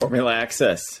Formula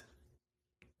Access.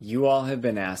 You all have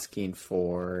been asking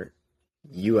for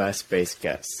US-based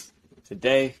guests.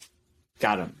 Today,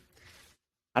 got them.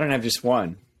 I don't have just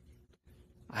one.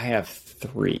 I have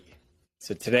three.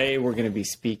 So today we're going to be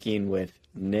speaking with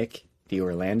Nick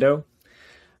D'Orlando.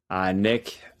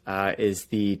 Nick is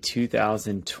the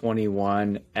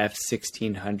 2021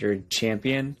 F1600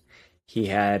 champion. He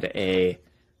had a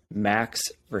Max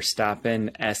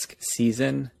Verstappen-esque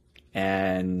season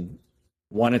and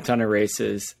won a ton of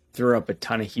races, threw up a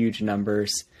ton of huge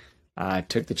numbers,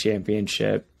 took the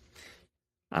championship,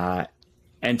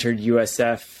 entered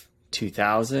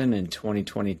USF2000 in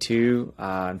 2022.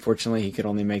 Unfortunately, he could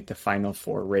only make the final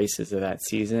four races of that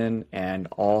season, and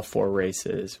all four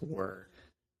races were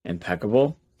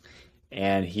impeccable.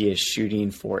 And he is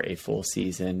shooting for a full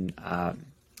season of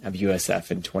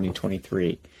USF in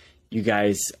 2023. You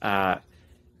guys,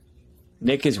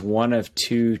 Nick is one of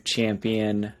two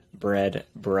champion-bred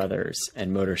brothers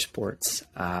in motorsports.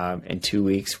 In 2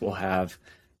 weeks, we'll have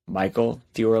Michael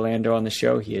D'Orlando on the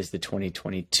show. He is the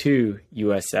 2022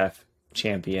 USF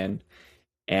champion.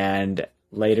 And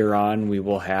later on, we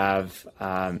will have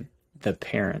the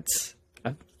parents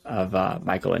of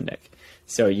Michael and Nick.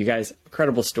 So you guys,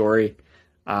 incredible story.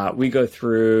 We go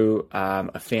through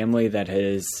a family that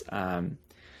has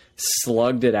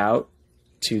slugged it out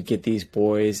to get these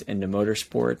boys into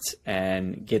motorsports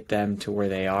and get them to where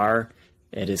they are.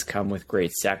 It has come with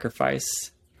great sacrifice.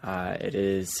 It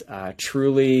is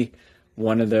truly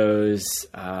one of those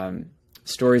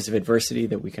stories of adversity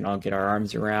that we can all get our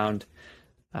arms around.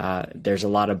 There's a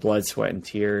lot of blood, sweat, and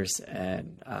tears,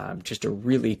 and just a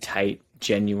really tight,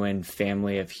 genuine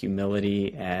family of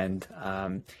humility. And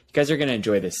you guys are going to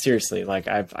enjoy this. Seriously, like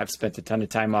I've spent a ton of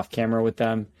time off camera with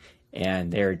them,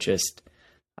 and they're just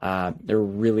they're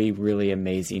really, really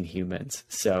amazing humans.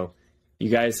 So you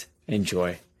guys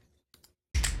enjoy.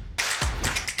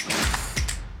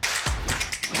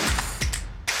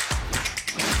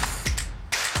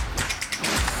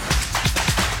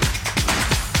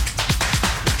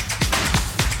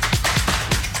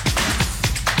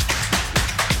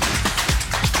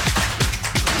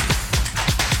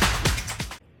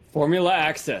 Formula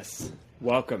Access,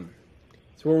 welcome.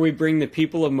 It's where we bring the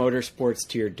people of motorsports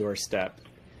to your doorstep.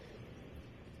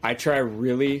 I try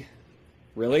really,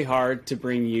 really hard to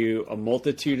bring you a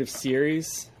multitude of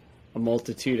series, a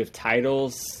multitude of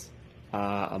titles,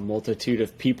 a multitude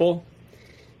of people.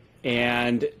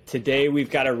 And today we've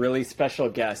got a really special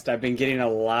guest. I've been getting a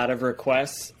lot of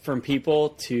requests from people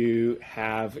to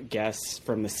have guests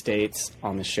from the States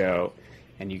on the show.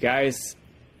 And you guys,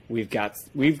 we've got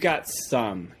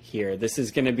some here. This is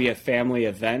going to be a family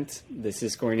event. This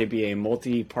is going to be a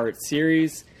multi-part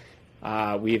series.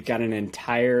 We've got an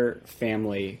entire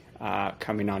family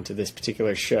coming onto this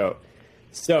particular show.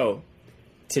 So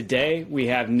today we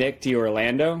have Nick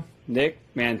D'Orlando. Nick,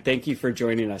 man, thank you for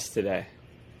joining us today.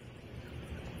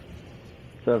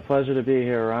 It's a pleasure to be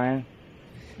here, Ryan.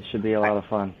 It should be a lot of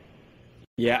fun.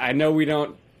 Yeah, I know we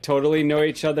don't totally know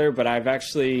each other, but I've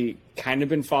actually kind of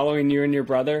been following you and your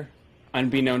brother,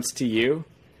 unbeknownst to you.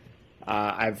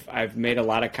 I've made a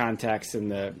lot of contacts in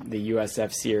the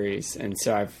USF series, and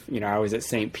so I was at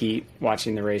St. Pete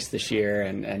watching the race this year,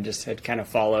 and just had kind of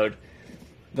followed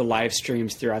the live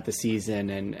streams throughout the season,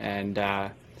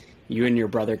 and you and your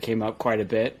brother came up quite a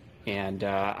bit, and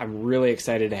I'm really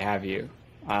excited to have you.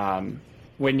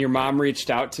 When your mom reached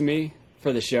out to me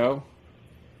for the show,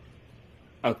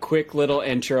 a quick little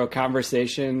intro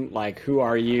conversation, like who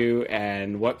are you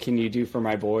and what can you do for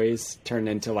my boys, turned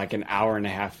into like an hour and a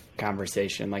half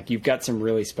conversation. Like, you've got some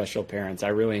really special parents. I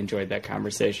really enjoyed that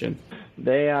conversation.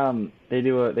 They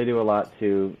do a lot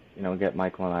to get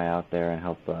Michael and I out there and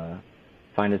help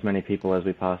find as many people as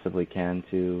we possibly can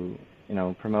to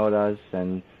promote us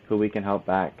and who we can help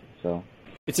back. So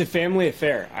it's a family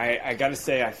affair. I got to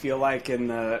say, I feel like in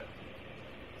the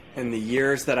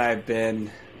years that I've been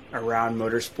around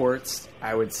motorsports,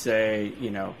 I would say,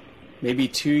 maybe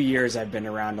 2 years I've been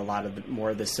around a lot of more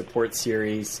of the support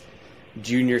series,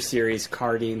 junior series,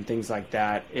 karting, things like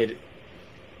that.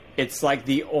 It's like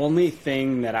the only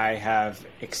thing that I have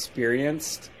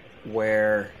experienced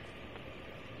where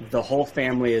the whole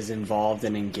family is involved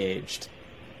and engaged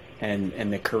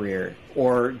in the career,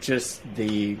 or just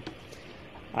in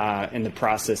the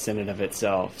process in and of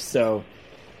itself. So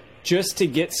just to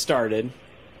get started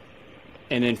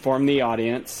and inform the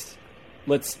audience,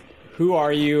 who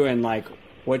are you and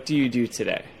what do you do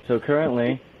today? So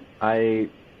currently I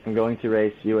am going to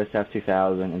race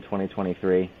USF2000 in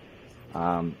 2023.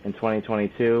 In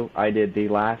 2022, I did the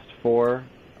last 4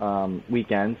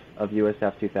 weekends of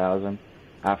USF2000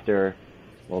 after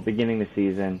beginning the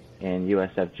season in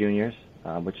USF Juniors,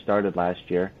 which started last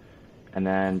year. And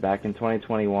then back in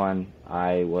 2021,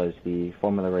 I was the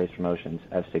Formula Race Promotions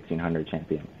F1600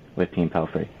 champion with Team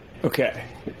Pelfrey. Okay.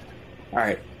 All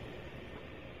right.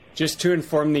 Just to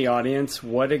inform the audience,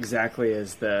 what exactly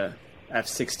is the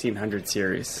F1600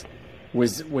 series?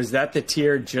 Was that the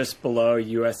tier just below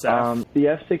USF? The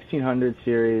F1600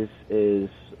 series is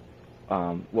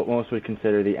what most would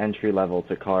consider the entry level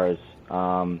to cars.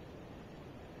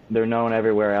 They're known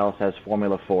everywhere else as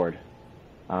Formula Ford.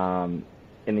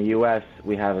 In the U.S.,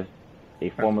 we have a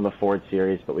Formula Ford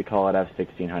series, but we call it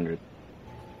F1600.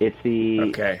 It's the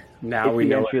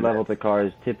entry level to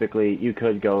cars. Typically, you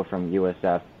could go from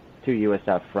USF to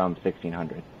USF from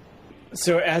 1600.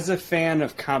 So, as a fan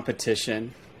of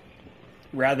competition,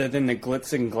 rather than the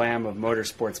glitz and glam of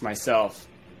motorsports myself,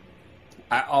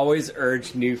 I always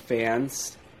urge new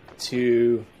fans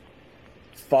to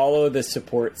follow the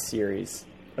support series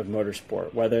of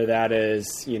motorsport, whether that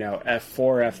is, F4,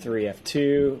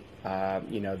 F3,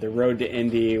 F2, the road to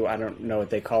Indy. I don't know what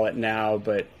they call it now,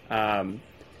 but I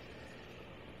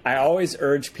always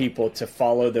urge people to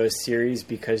follow those series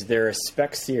because they're a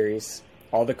spec series.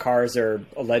 All the cars are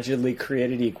allegedly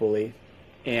created equally,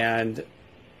 and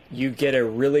you get a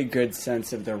really good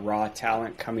sense of the raw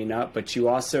talent coming up, but you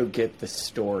also get the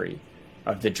story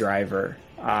of the driver.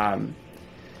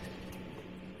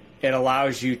 It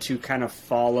allows you to kind of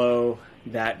follow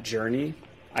that journey.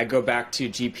 I go back to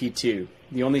GP2.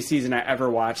 The only season I ever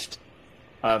watched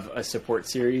of a support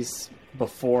series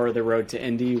before the road to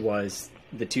Indy was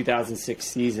the 2006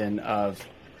 season of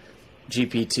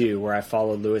GP2, where I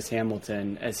followed Lewis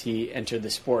Hamilton as he entered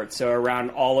the sport. So around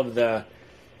all of the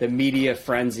media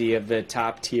frenzy of the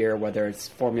top tier, whether it's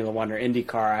Formula One or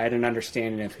IndyCar, I had an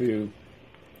understanding of who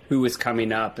was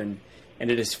coming up, and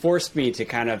it has forced me to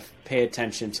kind of pay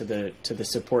attention to the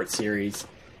support series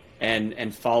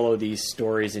and follow these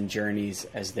stories and journeys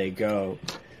as they go.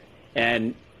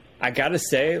 And I gotta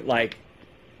say, like,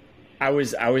 I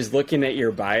was looking at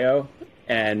your bio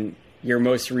and your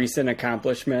most recent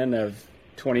accomplishment of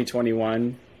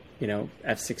 2021,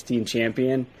 F16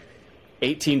 champion,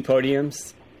 18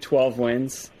 podiums, 12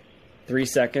 wins, 3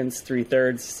 seconds,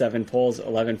 3/3, 7 poles,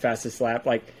 11 fastest lap.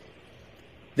 Like,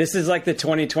 this is like the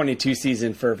 2022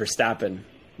 season for Verstappen.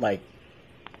 Like,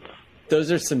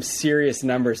 those are some serious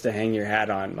numbers to hang your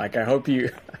hat on. Like, I hope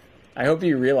you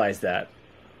realize that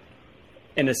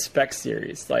in a spec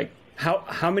series. Like,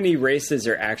 how many races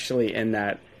are actually in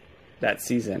that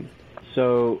season?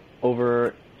 So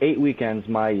over 8 weekends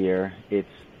my year, it's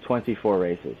 24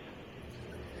 races.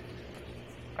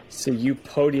 So you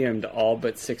podiumed all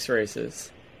but 6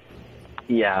 races.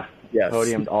 Yeah. Yes.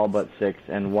 Podiumed all but 6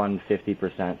 and won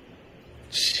 50%.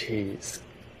 Jeez.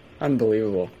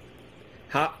 Unbelievable.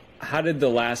 How did the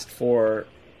last 4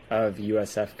 of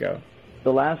USF go?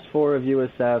 The last 4 of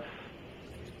USF,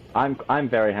 I'm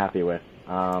very happy with.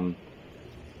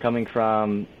 Coming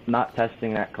from not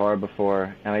testing that car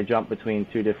before, and I jumped between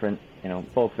 2 different,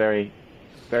 both very,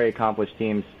 very accomplished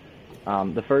teams.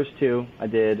 The first 2, I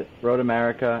did Road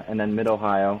America and then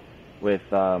Mid-Ohio with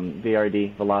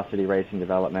VRD, Velocity Racing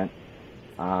Development.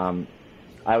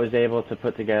 I was able to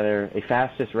put together a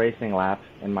fastest racing lap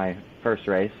in my first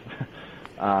race,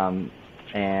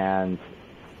 and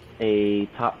a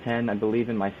top 10, I believe,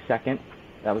 in my second.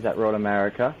 That was at Road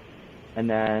America. And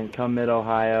then come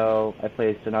Mid-Ohio, I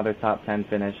placed another top 10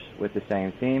 finish with the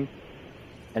same team.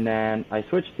 And then I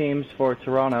switched teams for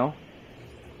Toronto,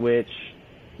 which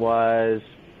was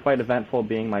quite eventful,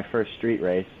 being my first street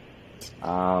race.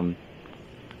 I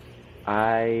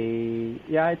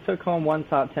took home 1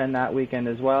 top 10 that weekend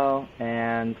as well,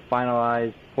 and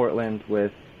finalized Portland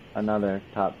with another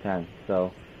top 10.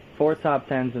 So 4 top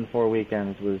 10s in 4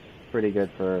 weekends was pretty good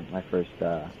for my first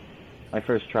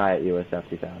try at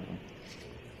USF2000.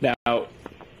 Now,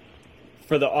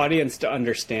 for the audience to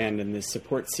understand, in this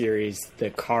support series,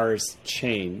 the cars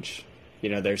change.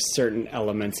 There's certain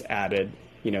elements added,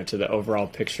 to the overall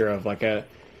picture of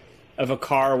a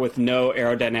car with no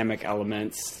aerodynamic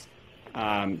elements,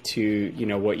 to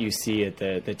what you see at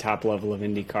the top level of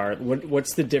IndyCar.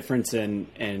 What's the difference in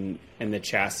the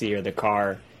chassis or the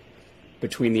car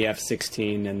between the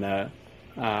F16 and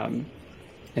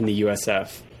the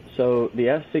USF? So the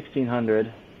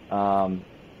F1600,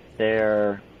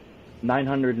 they're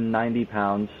 990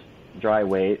 pounds dry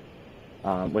weight,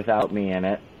 without me in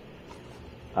it,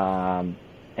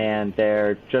 and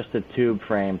they're just a tube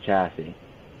frame chassis.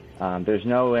 There's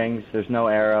no wings, there's no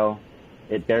aero.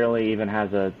 It barely even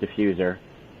has a diffuser.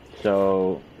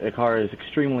 So the car is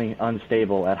extremely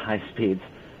unstable at high speeds,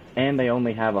 and they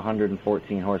only have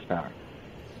 114 horsepower.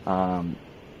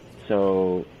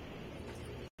 So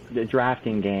the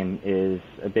drafting game is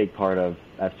a big part of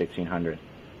F1600.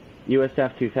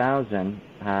 USF2000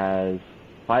 has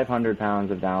 500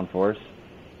 pounds of downforce.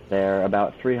 They're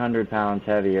about 300 pounds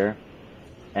heavier,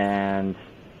 and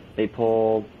they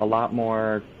pull a lot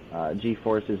more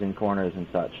G-forces in corners and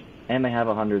such. And they have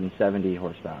 170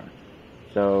 horsepower.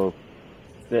 So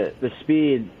the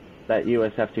speed that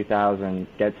USF2000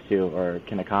 gets to or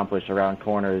can accomplish around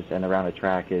corners and around a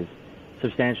track is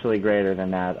substantially greater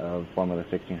than that of Formula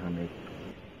 1600.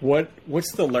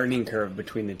 What's the learning curve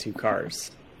between the two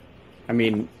cars? I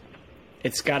mean,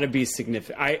 it's got to be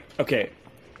significant.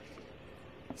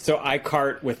 So I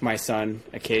kart with my son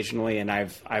occasionally, and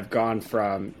I've gone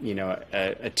from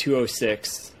a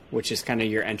 206, which is kind of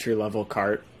your entry level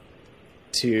kart,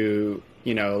 to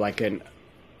like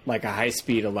a high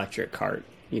speed electric kart.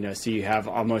 So you have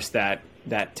almost that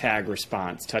tag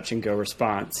response, touch and go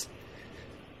response,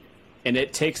 and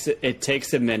it takes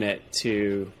a minute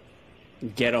to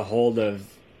get a hold of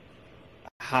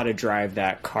how to drive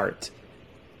that kart.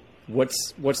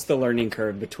 What's the learning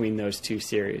curve between those two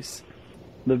series?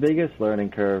 The biggest learning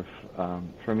curve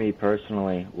for me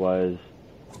personally was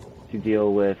to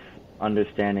deal with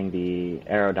understanding the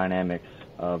aerodynamics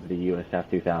of the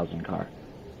USF2000 car.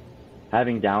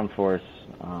 Having downforce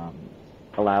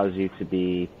allows you to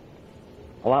be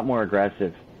a lot more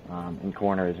aggressive in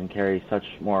corners and carry such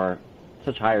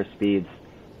higher speeds.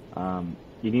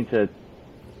 You need to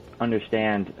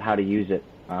understand how to use it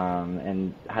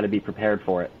and how to be prepared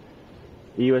for it.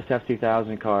 The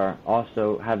USF2000 car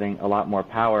also having a lot more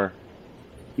power,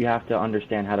 you have to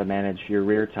understand how to manage your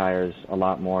rear tires a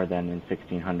lot more than in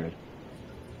 1600.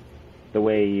 The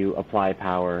way you apply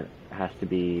power has to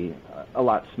be a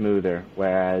lot smoother,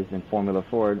 whereas in Formula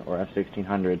Ford or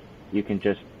F1600, you can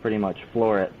just pretty much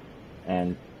floor it,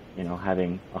 and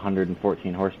having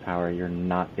 114 horsepower, you're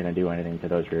not going to do anything to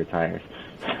those rear tires.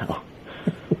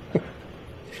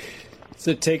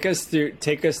 So take us through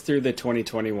the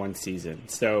 2021 season.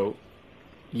 So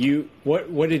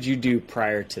what did you do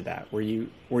prior to that? Were you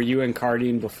in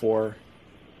karting before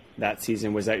that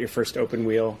season? Was that your first open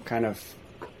wheel kind of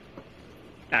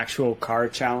actual car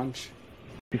challenge?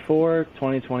 Before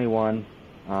 2021,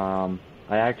 I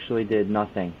actually did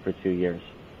nothing for 2 years.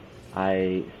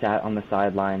 I sat on the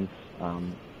sidelines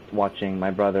watching my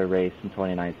brother race in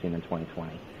 2019 and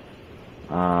 2020.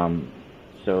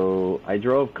 So I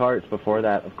drove karts before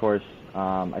that. Of course,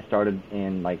 I started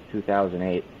in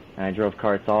 2008, and I drove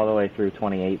karts all the way through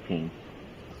 2018.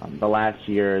 The last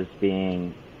years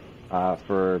being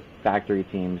for factory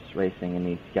teams racing in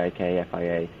the CIK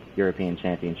FIA European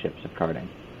Championships of karting.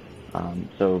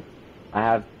 So I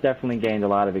have definitely gained a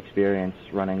lot of experience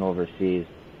running overseas,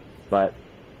 but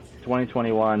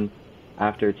 2021,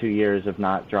 after 2 years of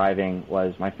not driving,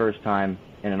 was my first time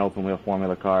in an open wheel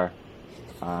formula car.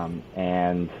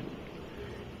 And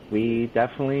we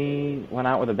definitely went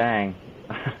out with a bang,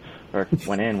 or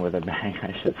went in with a bang,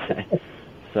 I should say.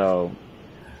 So,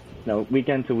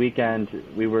 weekend to weekend,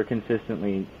 we were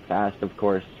consistently fast, of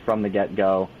course, from the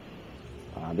get-go.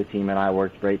 The team and I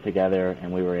worked great together,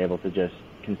 and we were able to just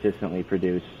consistently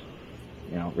produce,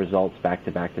 results back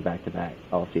to back to back to back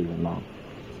all season long.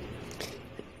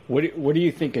 What do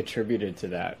you think attributed to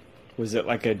that? Was it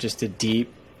just a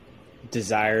deep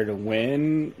desire to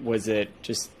win? Was it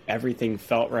just everything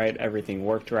felt right, everything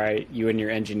worked right, you and your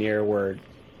engineer were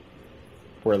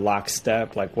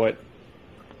lockstep? What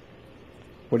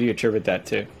do you attribute that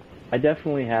to? I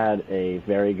definitely had a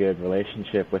very good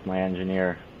relationship with my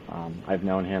engineer. I've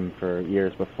known him for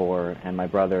years before, and my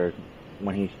brother,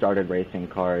 when he started racing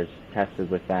cars, tested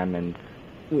with them, and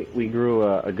we grew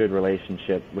a good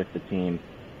relationship with the team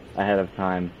ahead of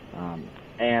time.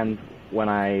 And when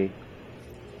I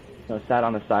sat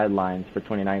on the sidelines for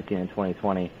 2019 and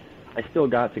 2020, I still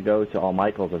got to go to all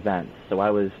Michael's events. So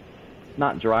I was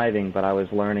not driving, but I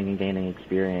was learning and gaining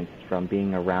experience from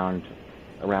being around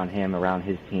him, around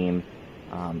his team,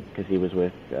 because he was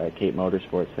with Cape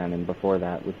Motorsports then, and before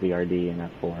that with VRD and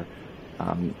F4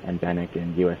 and Bennick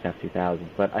and USF2000.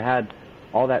 But I had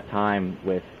all that time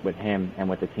with him and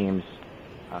with the teams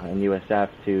in USF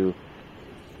to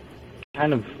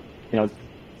kind of,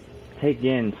 take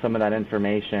in some of that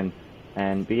information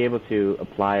and be able to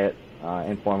apply it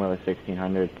in Formula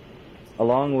 1600.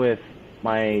 Along with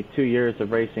my 2 years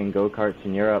of racing go-karts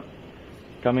in Europe,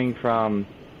 coming from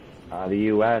the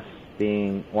U.S.,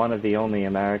 being one of the only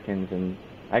Americans, and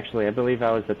actually I believe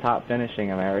I was the top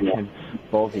finishing American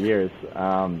both years,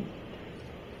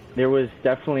 there was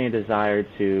definitely a desire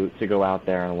to go out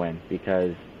there and win,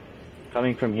 because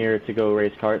coming from here to go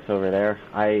race karts over there,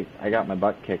 I got my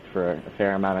butt kicked for a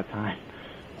fair amount of time.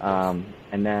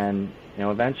 And then,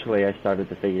 eventually I started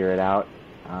to figure it out.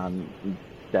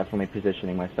 Definitely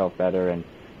positioning myself better and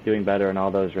doing better in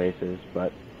all those races.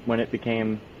 But when it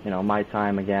became, my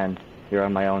time again here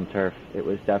on my own turf, it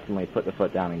was definitely put the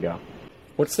foot down and go.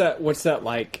 What's that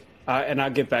like? And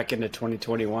I'll get back into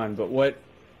 2021, but what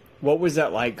was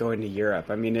that like going to Europe?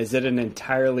 I mean, is it an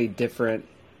entirely different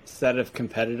set of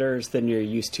competitors than you're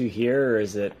used to here, or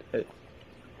is it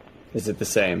the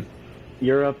same?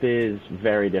 Europe is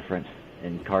very different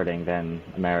in karting than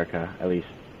America, at least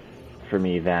for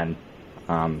me then.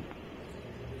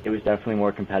 It was definitely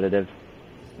more competitive.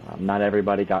 Not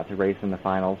everybody got to race in the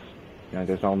finals.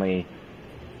 There's only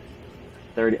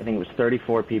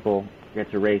 34 people get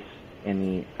to race in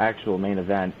the actual main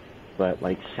event, but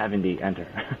like 70 enter.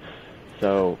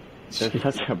 So there's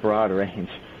such a broad range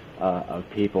of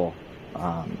people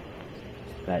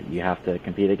that you have to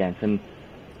compete against, and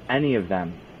any of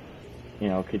them,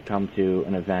 could come to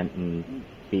an event and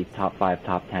be top 5,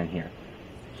 top 10 here.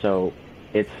 So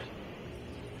it's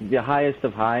the highest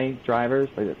of high drivers.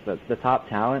 Like the top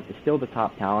talent is still the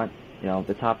top talent.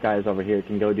 The top guys over here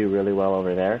can go do really well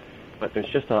over there, but there's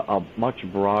just a much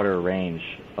broader range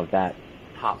of that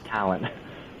top talent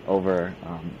over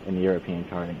in the European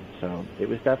karting. So it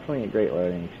was definitely a great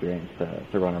learning experience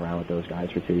to run around with those guys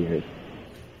for 2 years.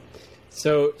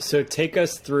 So take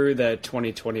us through the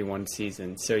 2021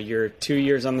 season. So you're 2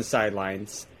 years on the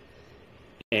sidelines,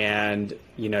 and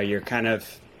you're kind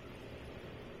of,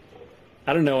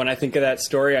 I don't know, when I think of that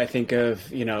story, I think of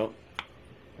Lando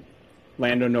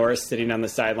Norris sitting on the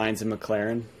sidelines in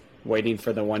McLaren, waiting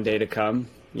for the one day to come.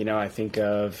 I think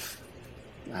of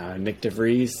Nick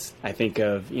DeVries. I think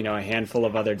of a handful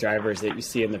of other drivers that you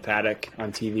see in the paddock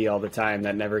on TV all the time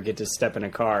that never get to step in a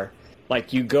car.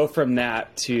 Like, you go from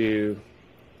that to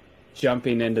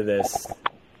jumping into this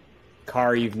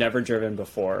car you've never driven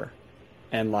before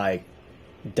and like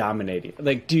dominating.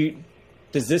 Like,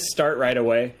 does this start right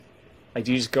away? Like,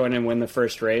 do you just go in and win the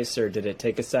first race, or did it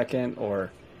take a second?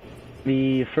 Or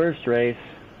the first race,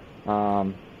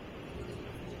 I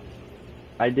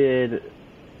did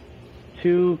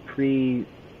 2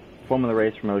 pre-Formula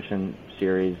Race Promotion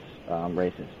Series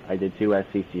races. I did 2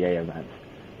 SCCA events.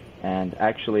 And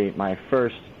actually, my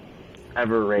first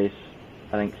ever race,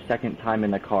 I think second time in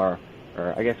the car,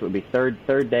 or I guess it would be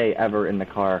third day ever in the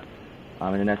car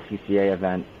in an SCCA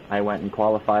event, I went and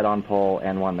qualified on pole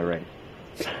and won the race.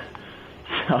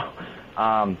 So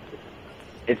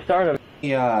it started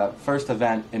the first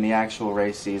event in the actual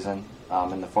race season,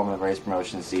 in the Formula Race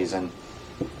Promotion season.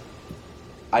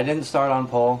 I didn't start on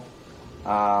pole.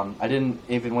 I didn't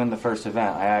even win the first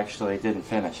event. I actually didn't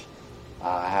finish.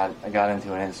 I got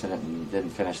into an incident and didn't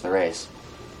finish the race.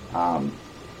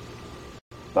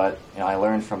 But I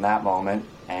learned from that moment,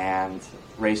 and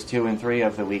race 2 and 3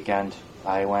 of the weekend,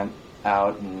 I went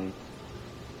out and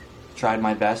tried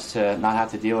my best to not have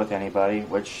to deal with anybody,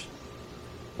 which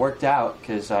worked out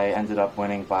because I ended up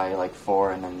winning by like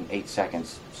 4 and then 8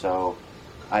 seconds. So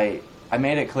I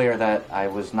made it clear that I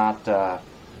was not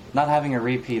having a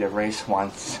repeat of race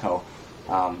 1. So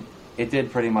it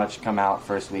did pretty much come out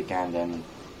first weekend, and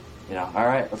all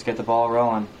right, let's get the ball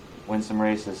rolling, win some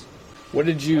races. What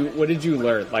did you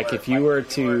learn? Like, if you were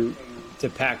to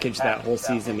package that whole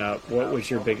season up, what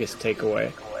was your biggest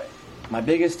takeaway? My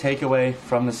biggest takeaway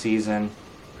from the season,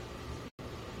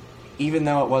 even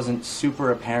though it wasn't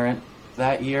super apparent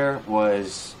that year,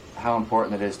 was how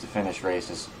important it is to finish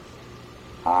races.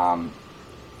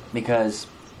 Because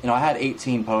I had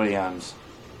 18 podiums,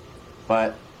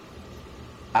 but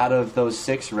out of those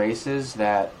 6 races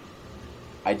that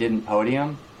I didn't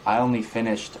podium, I only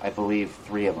finished, I believe,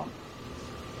 3 of them.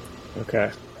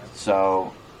 Okay.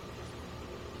 So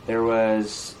there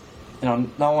was,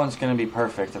 no one's going to be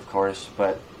perfect, of course,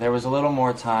 but there was a little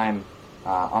more time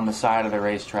on the side of the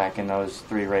racetrack in those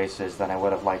 3 races than I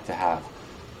would have liked to have,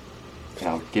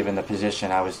 given the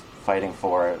position I was fighting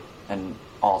for in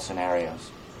all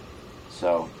scenarios.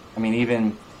 So,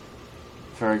 even,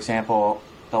 for example,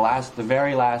 the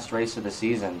very last race of the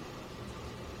season,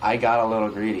 I got a little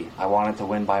greedy. I wanted to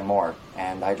win by more,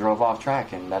 and I drove off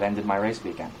track, and that ended my race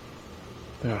weekend.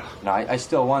 Yeah. I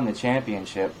still won the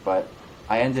championship, but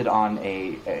I ended on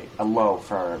a low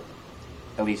for,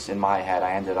 at least in my head,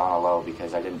 I ended on a low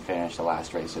because I didn't finish the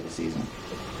last race of the season.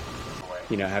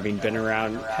 Having been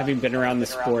around the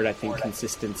sport, I think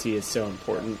consistency is so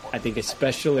important. I think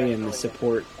especially in the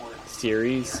support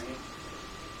series,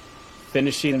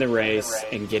 finishing the race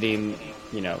and getting,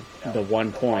 the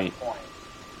 1 point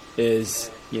is,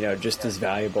 just as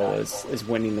valuable as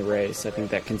winning the race. I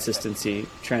think that consistency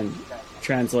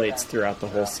translates throughout the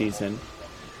whole season.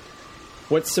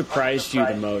 What surprised you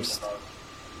the most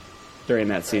during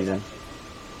that season?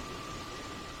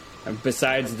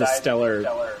 Besides the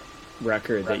stellar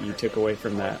record that you took away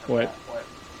from that, what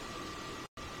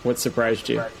surprised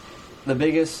you? The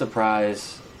biggest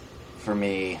surprise for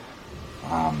me,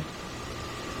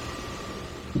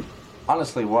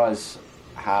 honestly, was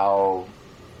how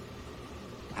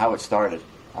it started.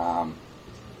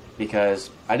 Because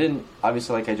I didn't,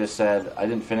 obviously, like I just said, I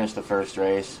didn't finish the first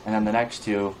race, and then the next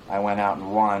two I went out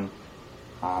and won.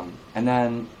 And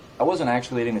then I wasn't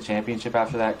actually leading the championship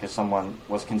after that because someone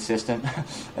was consistent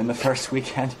in the first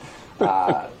weekend.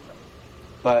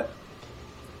 But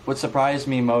what surprised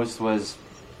me most was,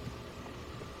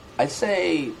 I'd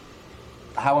say,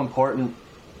 how important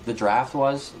the draft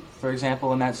was, for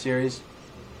example, in that series.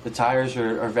 The tires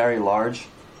are very large,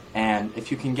 and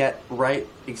if you can get right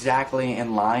exactly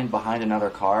in line behind another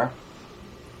car,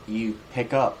 you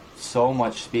pick up so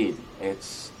much speed.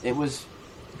 It was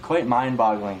quite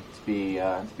mind-boggling, to be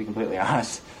completely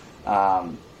honest.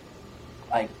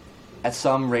 Like at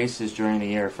some races during the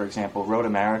year, for example, Road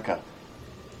America,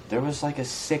 there was like a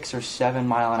 6 or 7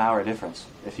 mile an hour difference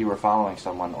if you were following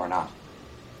someone or not.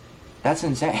 That's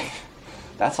insane.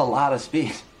 That's a lot of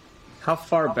speed. How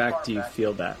far back do you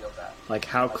feel that? Like,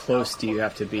 how close do you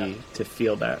have to be to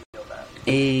feel that?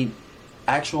 A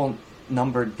actual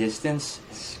numbered distance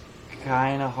is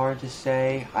kind of hard to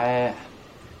say.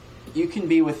 You can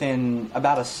be within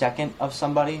about a second of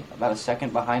somebody, about a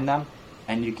second behind them,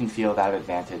 and you can feel that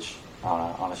advantage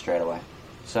on a straightaway.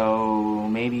 So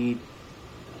maybe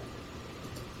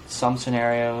some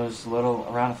scenarios, a little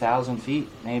around 1,000 feet,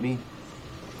 maybe.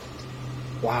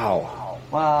 Wow.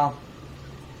 Well,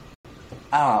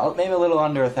 I don't know, maybe a little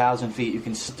under 1,000 feet, you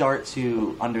can start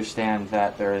to understand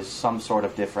that there is some sort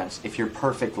of difference if you're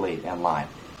perfectly in line.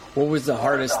 What was the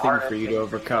hardest thing for you to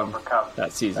overcome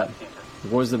that season?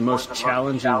 What was the most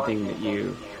challenging thing that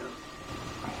you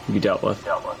dealt with?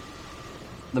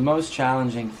 The most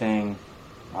challenging thing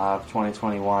of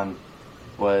 2021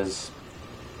 was,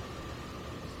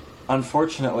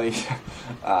 unfortunately,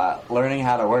 learning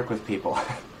how to work with people.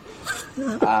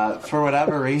 For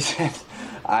whatever reason,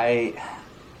 I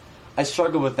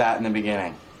struggled with that in the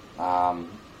beginning,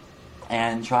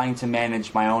 and trying to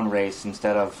manage my own race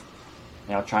instead of,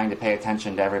 trying to pay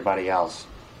attention to everybody else.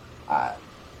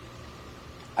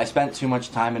 I spent too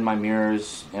much time in my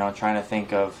mirrors, trying to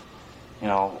think of,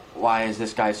 why is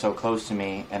this guy so close to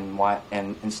me,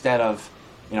 and instead of,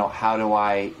 how do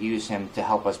I use him to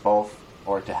help us both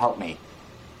or to help me.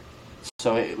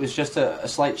 So it was just a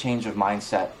slight change of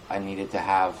mindset I needed to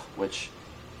have, which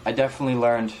I definitely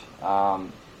learned,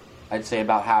 I'd say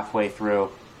about halfway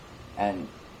through, and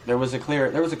there was a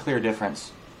clear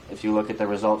difference. If you look at the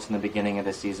results in the beginning of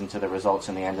the season to the results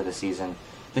in the end of the season,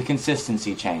 the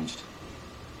consistency changed.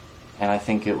 And I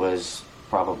think it was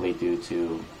probably due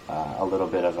to a little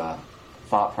bit of a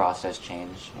thought process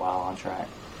change while on track.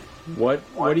 What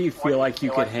do you feel like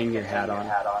you could hang your hat on?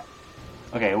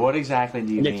 Okay, what exactly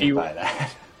do you mean by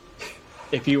that?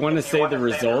 If you want to say the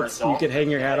results you could hang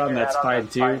your hat on, that's fine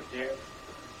too.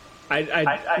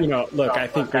 Look, I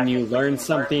think when you learn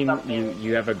something,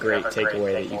 you have a great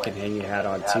takeaway that you can hang your hat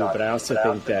on too. But I also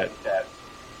think that,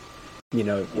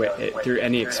 through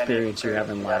any experience you have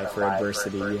in life or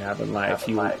adversity you have in life,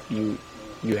 you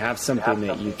have something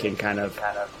that you can kind of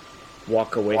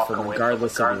walk away from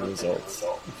regardless of the results.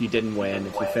 If you didn't win,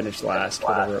 if you finished last,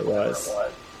 whatever it was.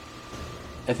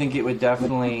 I think it would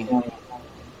definitely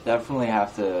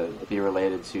have to be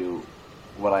related to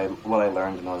what I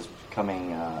learned in those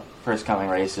first coming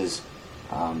races.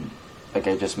 Like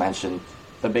I just mentioned,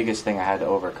 the biggest thing I had to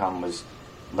overcome was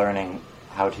learning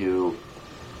how to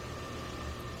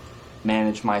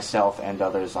manage myself and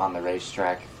others on the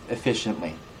racetrack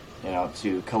efficiently,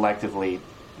 to collectively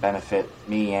benefit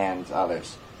me and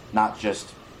others, not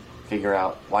just figure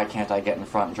out why can't I get in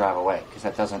front and drive away, because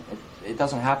it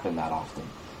doesn't happen that often.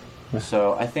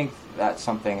 So I think that's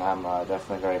something I'm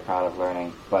definitely very proud of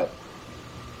learning, but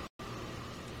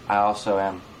I also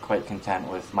am quite content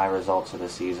with my results of the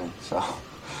season. So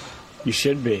you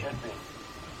should be.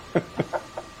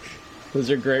 Those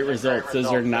are great results.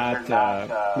 Those are not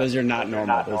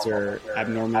normal. Those are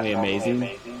abnormally amazing,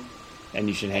 and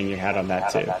you should hang your hat on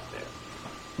that too.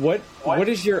 What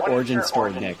is your origin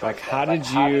story, Nick? Like, how did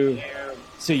you?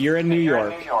 So you're in New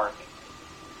York.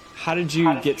 How did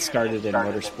you get started in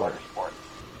motorsport?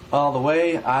 Well, the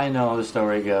way I know the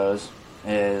story goes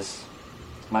is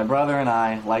my brother and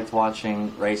I liked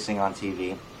watching racing on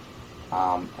TV,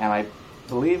 and I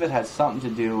believe it had something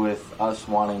to do with us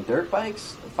wanting dirt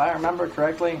bikes, if I remember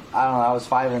correctly. I don't know, I was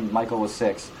 5 and Michael was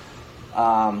 6.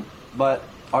 But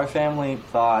our family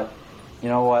thought you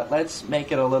know what, let's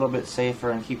make it a little bit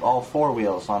safer and keep all four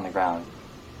wheels on the ground.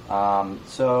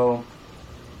 So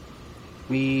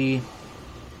my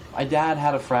dad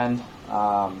had a friend,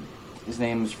 his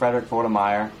name is Frederick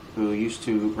Vordemeyer, who used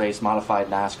to race modified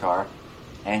NASCAR,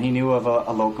 and he knew of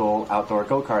a local outdoor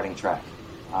go-karting track.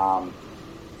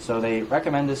 So they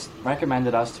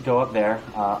recommended us to go up there,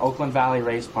 Oakland Valley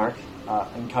Race Park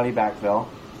in Cuddy-Backville,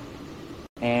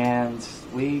 and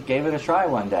we gave it a try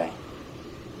one day.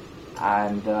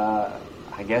 And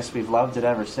I guess we've loved it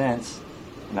ever since,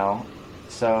 you know.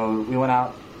 So we went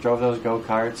out, drove those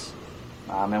go-karts,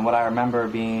 and what I remember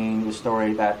being the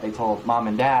story that they told Mom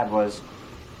and Dad was,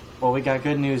 well, we got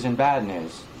good news and bad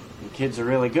news. The kids are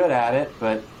really good at it,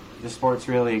 but the sport's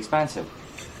really expensive.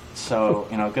 So,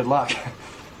 you know, good luck.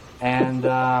 And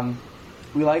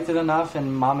we liked it enough,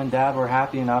 and Mom and Dad were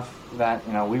happy enough that,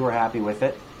 you know, we were happy with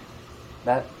it,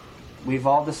 that we've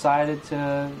all decided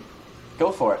to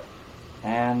go for it.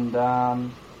 And,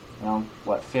 you know,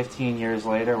 15 years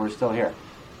later, we're still here.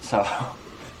 So,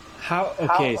 how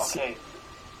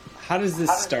does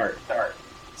this start?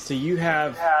 So you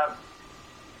go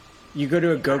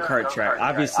to a go-kart track.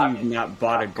 Obviously, you've not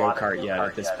bought a go-kart yet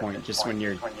at this point, just when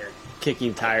you're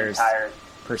kicking tires,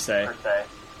 per se.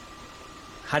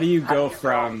 How do you go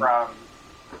from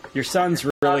your son's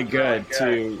really good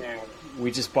to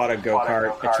we just bought a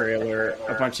go-kart, a trailer,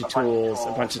 a bunch of tools,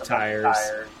 a bunch of tires,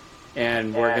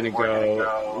 and we're going to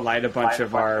go light a bunch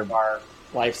of our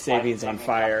life savings on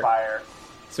fire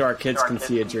so our kids can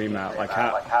see a dream out? Like,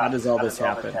 how does all this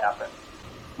happen?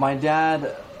 My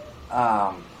dad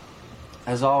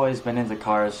has always been into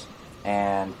cars,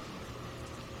 and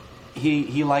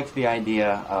he liked the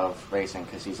idea of racing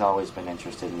because he's always been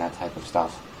interested in that type of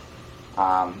stuff.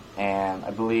 And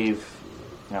I believe,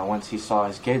 you know, once he saw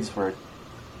his kids were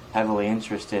heavily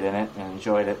interested in it and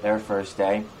enjoyed it their first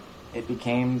day, it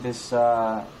became this,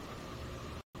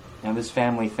 this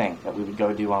family thing that we would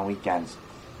go do on weekends.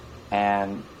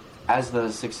 And as the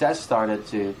success started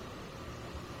to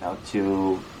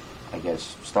I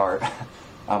guess start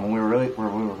when we were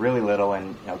really little,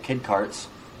 and kid carts,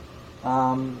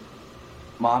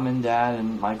 Mom and Dad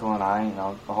and Michael and I,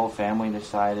 the whole family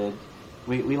decided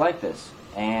we like this,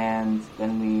 and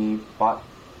then we bought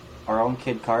our own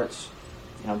kid carts.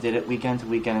 Did it weekend to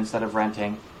weekend instead of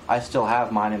renting. I still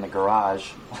have mine in the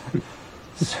garage.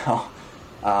 So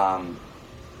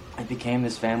it became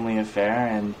this family affair,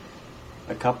 and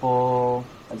I'd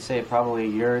say probably a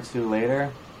year or two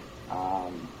later,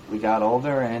 we got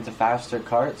older and into faster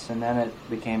carts, and then it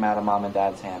became out of Mom and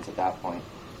Dad's hands at that point.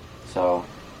 So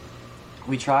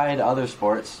we tried other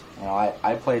sports.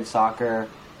 I played soccer,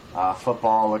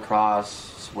 football,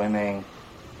 lacrosse, swimming.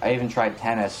 I even tried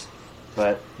tennis,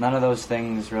 but none of those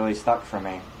things really stuck for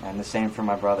me, and the same for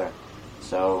my brother.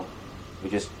 So we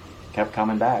just kept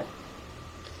coming back.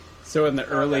 So in the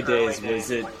early days,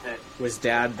 was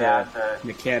Dad the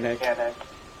mechanic?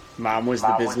 Mom was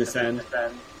the business end?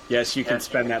 Yes, you can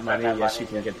spend that money. Yes, you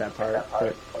can get that part.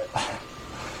 But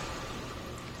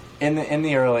in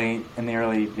the early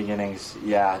beginnings,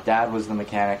 yeah, Dad was the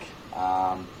mechanic.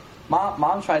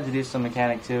 Mom tried to do some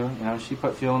mechanic too. She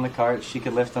put fuel in the cart. She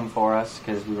could lift them for us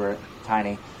because we were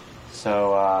tiny.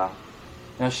 So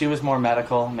she was more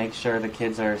medical. Make sure the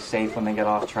kids are safe when they get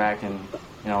off track, and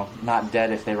not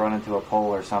dead if they run into a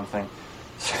pole or something.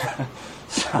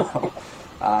 So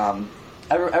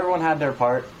everyone had their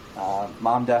part.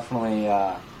 Mom definitely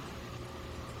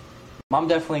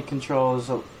controls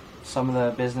some of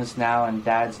the business now, and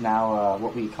Dad's now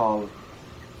what we call,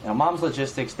 Mom's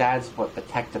logistics, Dad's the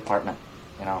tech department.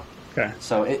 Okay.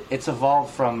 So it's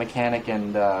evolved from mechanic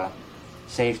and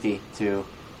safety to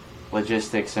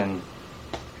logistics and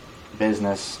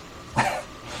business.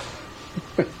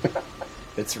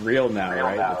 It's real now,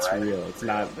 right? It's real. It's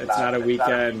not a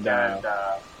weekend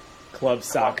club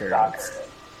soccer.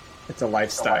 It's a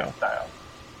lifestyle.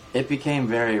 It became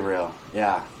very real,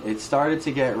 yeah. It started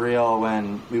to get real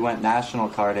when we went national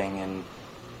karting, and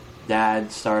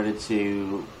Dad started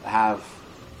to have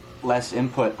less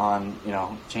input on,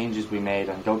 changes we made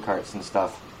on go-karts and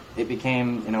stuff. It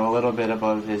became, a little bit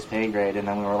above his pay grade, and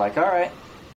then we were like, all right,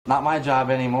 not my job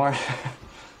anymore.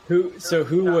 Who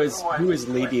was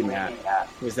leading that?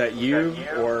 Was that you,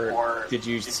 or did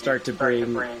you start to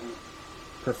bring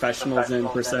professionals in,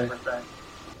 per se?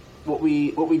 What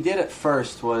we did at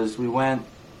first was we went,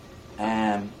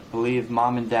 and I believe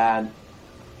Mom and Dad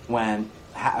went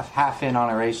half in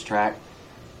on a racetrack.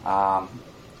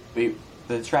 The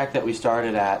track that we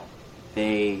started at,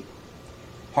 they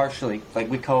partially,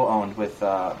 we co-owned with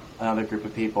another group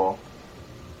of people,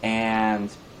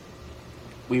 and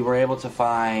we were able to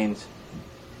find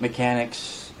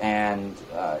mechanics and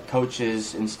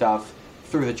coaches and stuff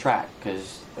through the track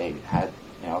because they had,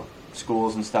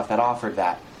 schools and stuff that offered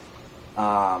that.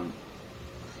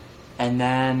 And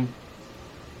then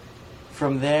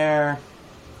from there,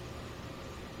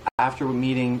 after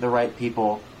meeting the right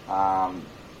people,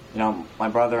 my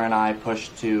brother and I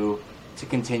pushed to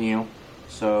continue.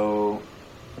 So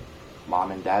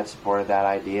Mom and Dad supported that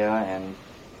idea and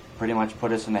pretty much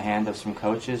put us in the hand of some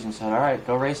coaches and said, all right,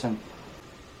 go racing.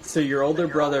 So your older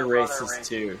brother races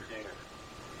too.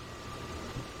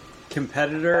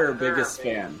 Competitor or biggest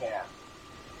fan?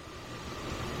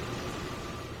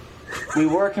 We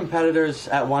were competitors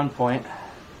at one point.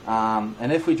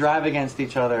 And if we drive against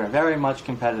each other, very much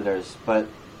competitors, but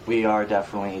we are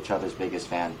definitely each other's biggest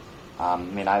fan.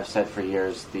 I've said for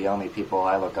years, the only people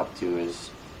I look up to is,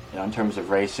 in terms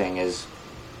of racing is,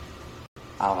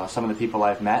 some of the people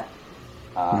I've met,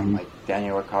 like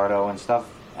Daniel Ricciardo and stuff,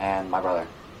 and my brother.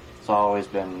 It's always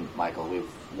been Michael. We've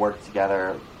worked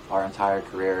together our entire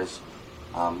careers,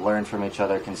 learned from each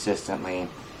other consistently.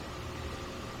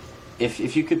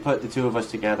 If you could put the two of us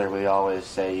together, we always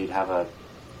say you'd have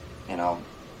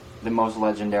the most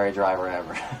legendary driver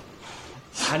ever.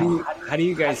 How do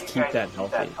you guys keep that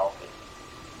healthy?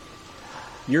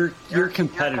 You're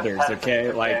competitors,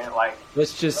 okay? Like,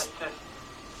 let's just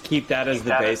keep that as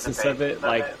the basis of it.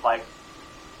 Like,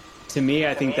 to me,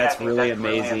 I think that's really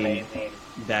amazing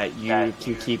that you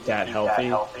can keep that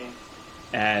healthy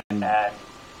and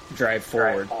drive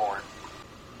forward.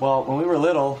 Well, when we were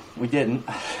little, we didn't.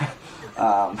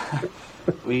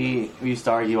 We used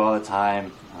to argue all the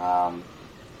time,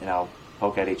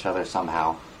 poke at each other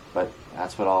somehow, but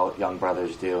that's what all young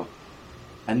brothers do.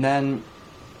 And then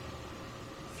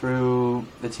through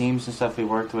the teams and stuff we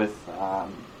worked with,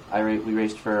 we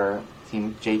raced for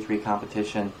Team J3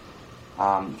 competition.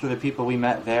 Through the people we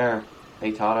met there,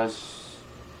 they taught us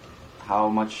how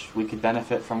much we could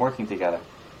benefit from working together.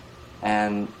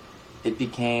 And it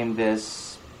became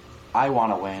this, I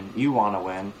want to win, you want to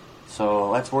win, so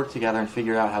let's work together and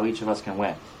figure out how each of us can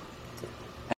win.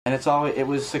 And it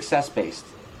was success-based.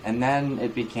 And then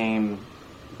it became,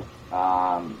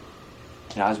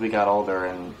 as we got older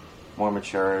and more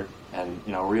mature and,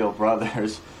 real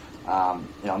brothers,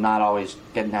 not always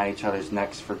getting at each other's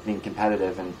necks for being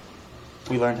competitive. And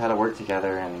we learned how to work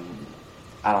together, and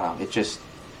I don't know, it just,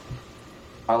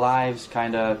 our lives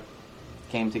kind of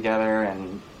came together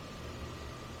and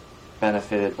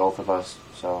benefited both of us.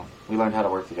 So we learned how to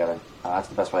work together. That's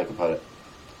the best way I can put it.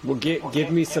 Well,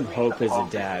 give me some hope as a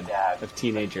dad of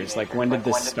teenagers. Like, when did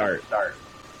this start?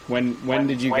 When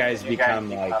did you guys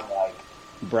become like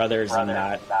brothers and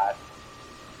not,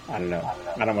 I don't know,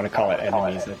 I don't want to call it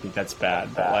enemies, I think that's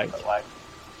bad, but like,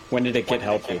 when did it get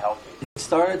healthy? It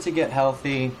started to get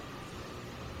healthy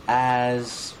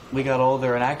as we got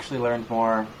older and actually learned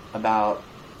more about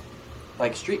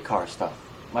like street car stuff.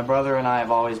 My brother and I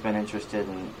have always been interested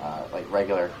in like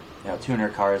regular, tuner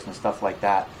cars and stuff like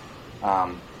that.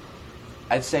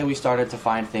 I'd say we started to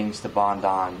find things to bond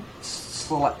on,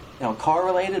 car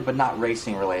related but not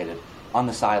racing related, on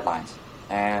the sidelines,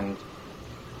 and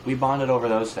we bonded over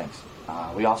those things.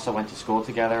 We also went to school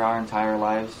together our entire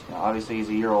lives. Obviously, he's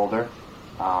a year older.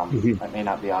 That may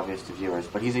not be obvious to viewers,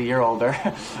 but he's a year older.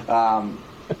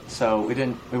 So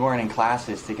we weren't in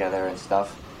classes together and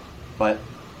stuff, but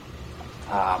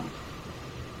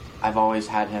I've always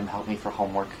had him help me for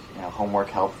homework, homework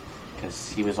help,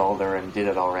 because he was older and did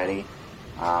it already.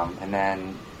 And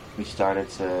then we started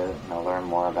to learn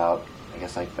more about, I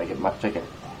guess, like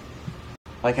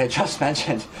I just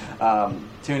mentioned,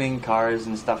 tuning cars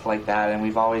and stuff like that. And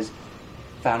we've always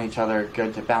found each other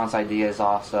good to bounce ideas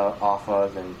off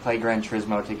of and play Gran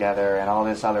Turismo together and all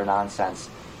this other nonsense.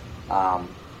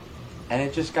 And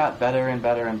it just got better and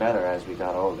better and better as we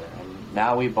got older. And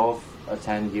now we both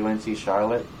attend UNC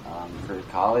Charlotte for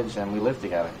college, and we live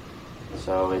together.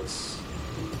 So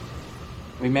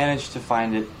we managed to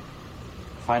find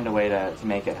a way to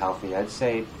make it healthy. I'd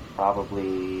say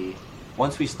probably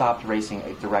once we stopped racing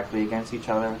directly against each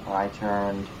other, when I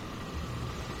turned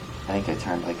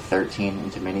like 13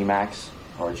 into mini max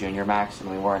or junior max, and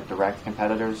we weren't direct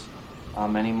competitors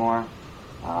anymore.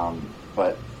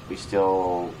 But we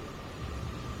still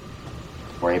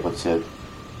were able to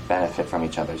benefit from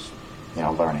each other's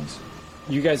learnings.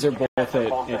 You guys are both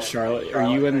at Charlotte.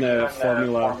 Are you in the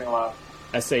Formula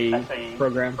SAE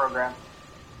program?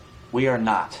 We are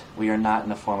not. We are not in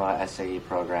the Formula SAE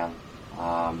program.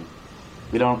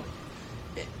 We don't.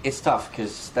 It's tough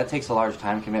because that takes a large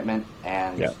time commitment,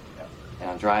 and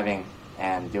driving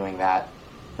and doing that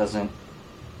doesn't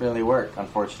really work,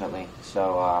 unfortunately.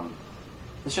 So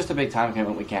it's just a big time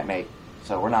commitment we can't make.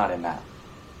 So we're not in that.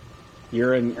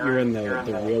 You're in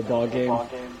the real ball game,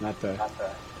 not the.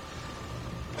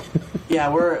 Yeah,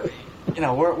 we're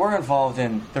involved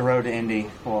in the Road to Indy,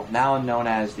 well, now known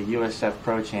as the USF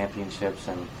Pro Championships,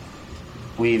 and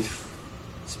we've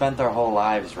spent our whole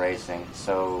lives racing.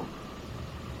 So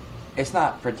it's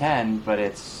not pretend, but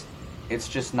it's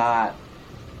just not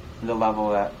the level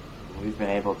that we've been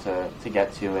able to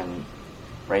get to and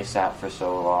race at for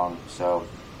so long. So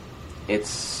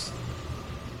it's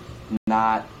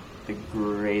not the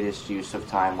greatest use of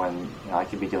time when I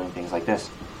could be doing things like this.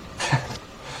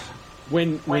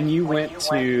 When you went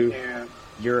to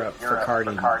Europe for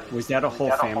karting, was that a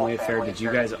whole family affair? Did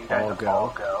you guys all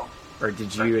go, or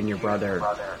did you and your brother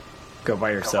go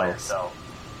by yourselves?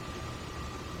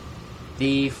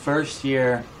 The first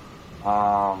year,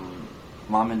 Mom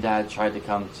and Dad tried to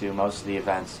come to most of the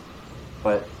events,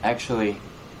 but actually,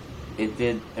 it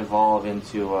did evolve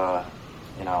into,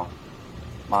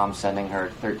 Mom sending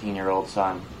her 13-year-old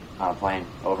son on a plane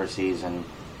overseas and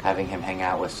having him hang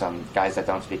out with some guys that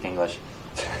don't speak English.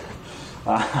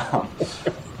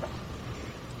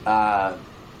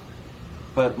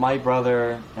 But my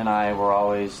brother and I were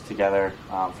always together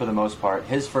for the most part.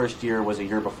 His first year was a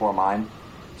year before mine,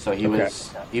 so he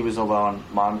was alone.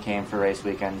 Mom came for race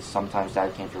weekends. Sometimes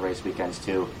Dad came for race weekends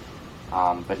too.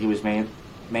 But he was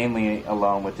mainly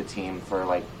alone with the team for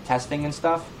like testing and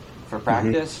stuff. For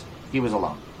practice, he was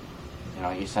alone.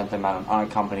 He sent them on an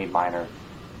unaccompanied minor,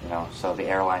 so the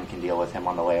airline can deal with him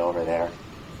on the way over there,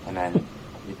 and then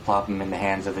you plop him in the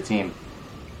hands of the team.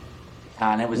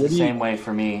 And it was the same way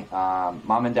for me.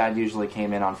 Mom and Dad usually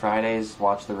came in on Fridays,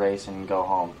 watch the race, and go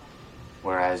home,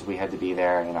 whereas we had to be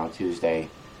there, Tuesday.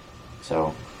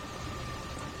 So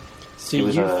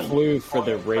you flew for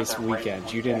the race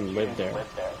weekend. You didn't live there.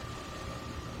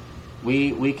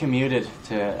 We commuted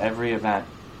to every event,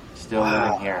 still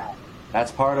living here. That's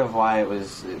part of why it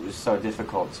was so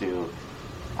difficult to,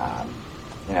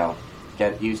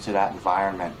 get used to that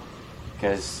environment,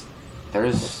 because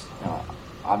there's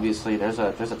obviously there's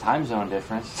a time zone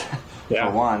difference for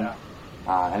one,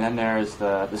 and then there's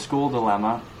the school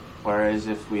dilemma. Whereas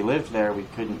if we lived there, we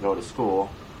couldn't go to school,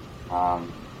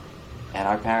 and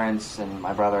our parents and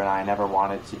my brother and I never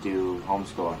wanted to do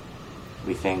homeschooling.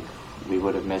 We think we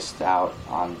would have missed out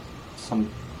on some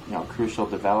crucial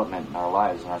development in our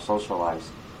lives, in our social lives.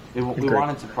 We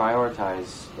wanted to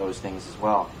prioritize those things as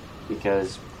well,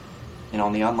 because in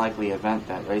the unlikely event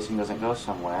that racing doesn't go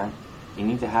somewhere, you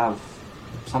need to have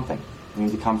something. You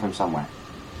need to come from somewhere.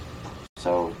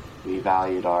 So we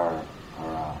valued our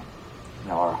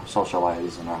social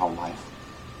lives and our home life.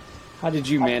 How did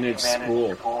you manage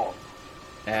school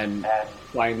and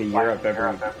flying to Europe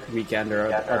every weekend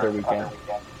or other weekend?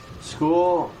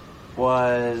 School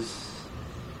was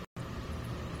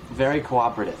very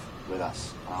cooperative with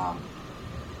us.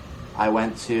 I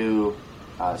went to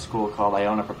a school called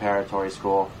Iona Preparatory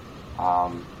School.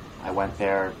 I went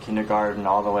there kindergarten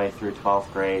all the way through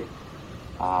 12th grade.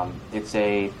 It's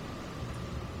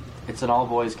an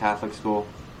all-boys Catholic school,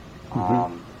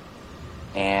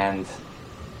 and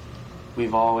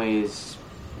we've always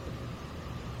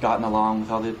gotten along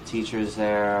with all the teachers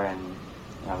there, and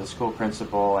the school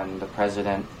principal and the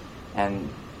president, and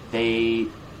they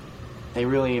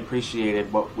really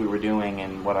appreciated what we were doing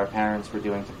and what our parents were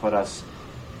doing to put us,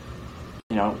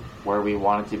 where we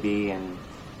wanted to be and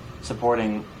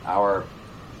supporting our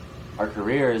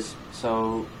careers.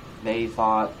 So they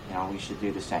thought, we should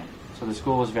do the same. So the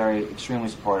school was extremely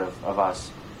supportive of us,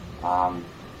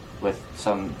 with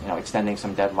some, extending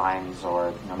some deadlines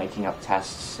or making up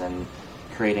tests and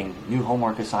creating new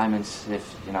homework assignments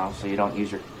so you don't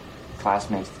use your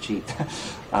classmates to cheat.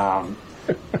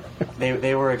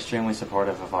 They were extremely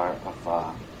supportive of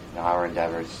our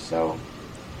endeavors, so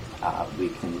we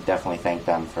can definitely thank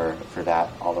them for that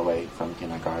all the way from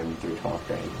kindergarten through 12th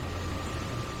grade.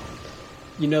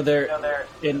 There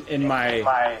in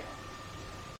my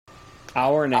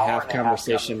hour and a half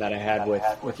conversation that I had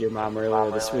with your mom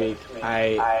earlier this week,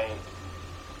 I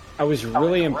was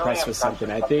really impressed with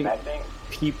something. I think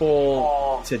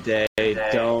people today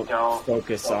don't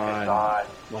focus on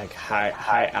like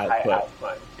high output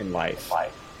in life.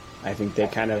 I think they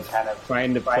kind of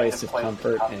find a place of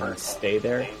comfort and stay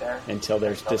there until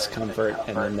there's discomfort,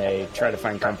 and then they try to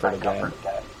find comfort again.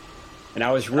 And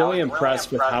I was really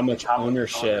impressed with how much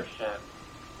ownership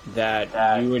that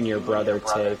you and your brother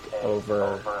take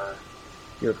over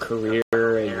your career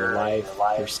and your life,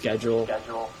 your schedule,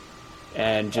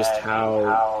 and just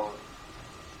how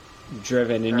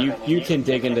driven. And you can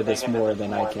dig into this more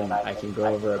than I can go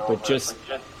over it, but just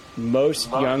most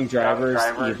young drivers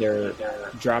either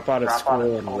drop out of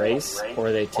school and race,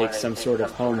 or they take some sort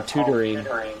of home tutoring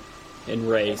and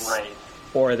race,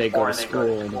 or they go to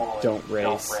school and don't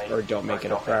race or don't make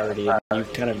it a priority. And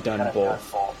you've kind of done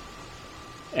both.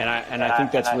 And I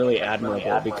think that's really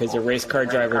admirable, because a race car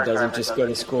driver doesn't just go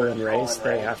to school and race.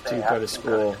 They have to go to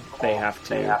school. They have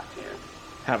to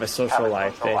have a social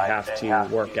life. They have to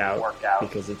work out,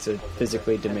 because it's a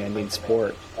physically demanding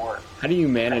sport. How do you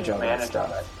manage all that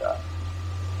stuff?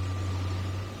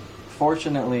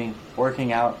 Fortunately,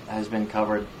 working out has been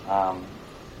covered.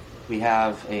 We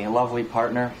have a lovely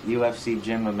partner, UFC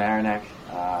Gym of Merrimack.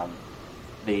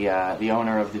 The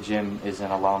owner of the gym is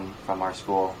an alum from our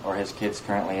school, or his kid's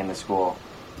currently in the school.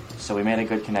 So we made a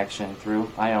good connection through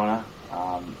Iona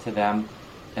to them,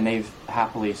 and they've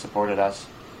happily supported us,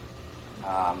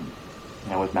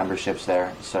 with memberships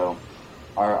there. So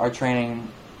our training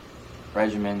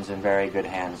regimen's in very good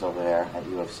hands over there at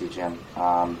UFC Gym.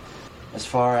 As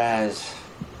far as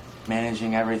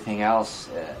managing everything else,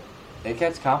 it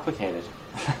gets complicated.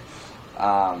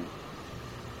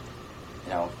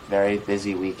 Very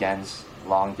busy weekends,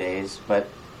 long days, but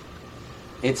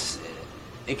it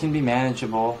can be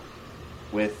manageable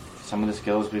with some of the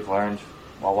skills we've learned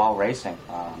while racing.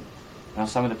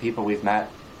 Some of the people we've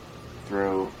met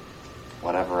through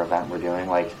whatever event we're doing,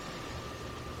 like,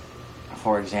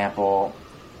 for example,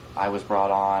 I was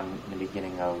brought on in the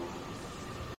beginning of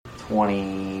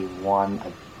 21,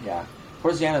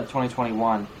 towards the end of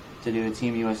 2021, to do the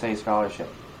Team USA scholarship.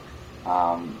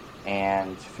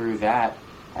 And through that,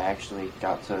 I actually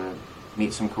got to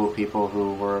meet some cool people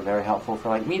who were very helpful for,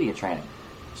 like, media training,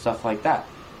 stuff like that.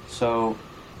 So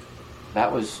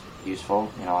that was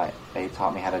useful. They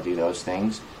taught me how to do those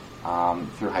things.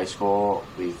 Through high school,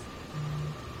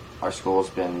 our school's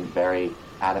been very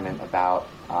adamant about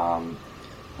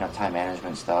time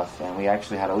management stuff, and we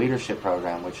actually had a leadership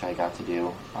program, which I got to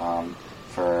do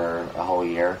for a whole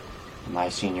year, my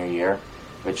senior year,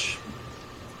 which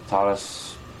taught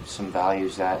us some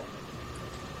values that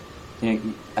I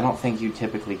don't think you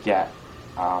typically get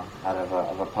out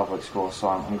of a public school. So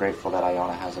I'm grateful that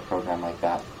Iona has a program like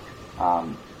that.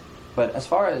 But as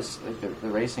far as the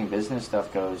racing business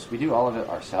stuff goes, we do all of it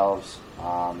ourselves.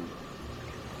 Our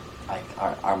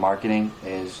marketing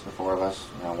is the four of us.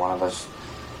 One of us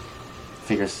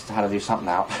figures how to do something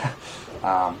out.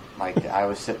 I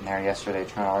was sitting there yesterday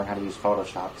trying to learn how to use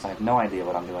Photoshop, because I have no idea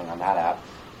what I'm doing on that app.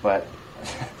 But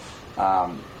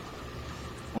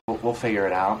we'll figure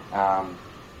it out.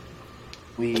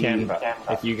 Canva.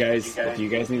 If you guys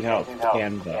need help,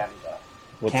 Canva.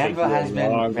 Canva has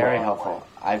been very helpful.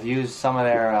 I've used some of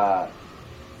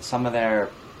their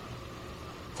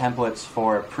templates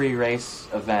for pre-race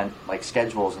event, like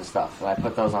schedules and stuff, and I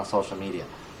put those on social media.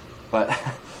 But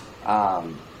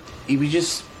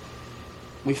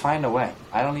we find a way.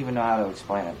 I don't even know how to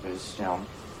explain it. There's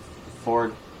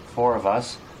four of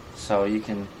us, so you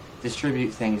can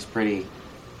distribute things pretty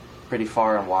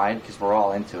far and wide, because we're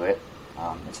all into it.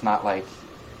 It's not like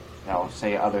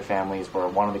say other families where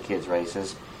one of the kids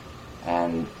races,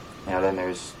 and then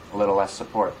there's a little less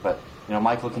support. But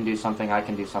Michael can do something, I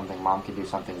can do something, Mom can do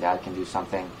something, Dad can do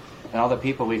something, and all the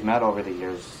people we've met over the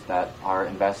years that are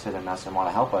invested in us and want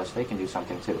to help us, they can do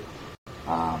something too.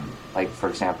 For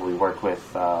example, we work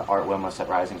with Art Wimless at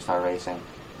Rising Star Racing,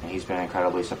 and he's been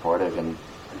incredibly supportive, and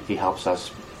he helps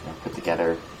us put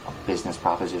together business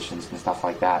propositions and stuff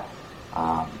like that.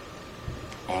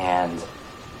 And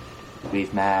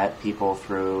we've met people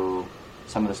through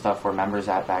some of the stuff we're members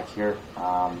at back here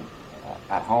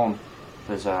at home.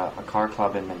 There's a car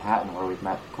club in Manhattan where we've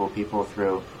met cool people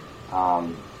through.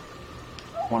 One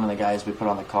of the guys we put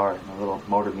on the car, a little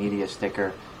Motor Media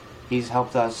sticker, he's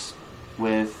helped us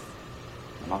with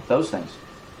those things.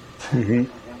 Mm-hmm.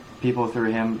 People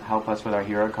through him help us with our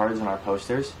hero cards and our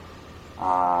posters.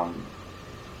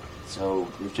 So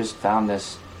we've just found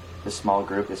this small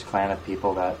group, this clan of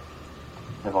people that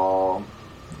have all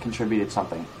contributed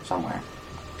something somewhere.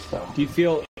 So do you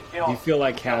feel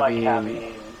like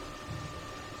having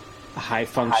high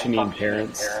functioning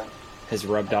parents has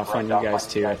rubbed off on you guys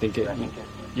too? I think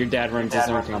your dad runs his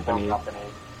own company.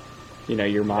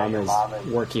 Your mom is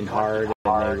working hard,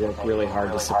 and they work really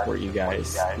hard to support you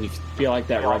guys. Do you feel like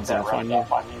that rubs off on you?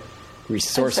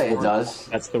 Resourceful. It does.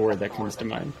 That's the word that comes to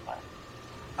mind.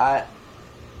 I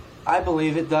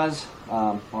believe it does,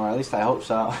 or at least I hope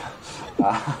so.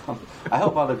 I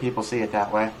hope other people see it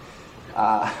that way.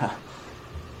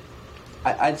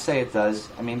 I'd say it does.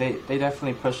 I mean, they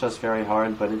definitely push us very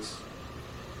hard, but it's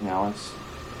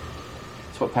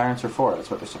what parents are for. It's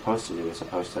what they're supposed to do. They're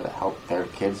supposed to help their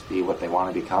kids be what they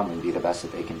want to become and be the best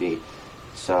that they can be.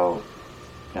 So,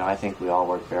 I think we all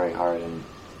work very hard, and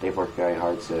they've worked very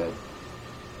hard to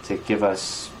give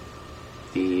us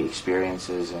the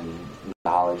experiences and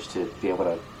knowledge to be able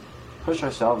to push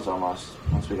ourselves almost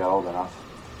once we got old enough.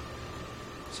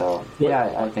 So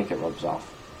yeah, I think it rubs off.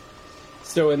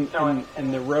 So in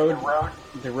the road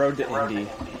to Indy,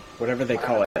 whatever they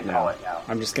call it now,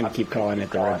 I'm just going to keep calling it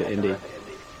the road to Indy.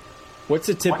 What's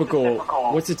a typical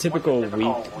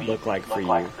week look like for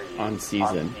you on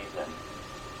season?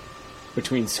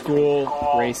 Between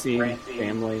school, racing,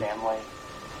 family?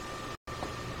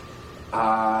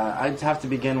 I'd have to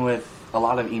begin with a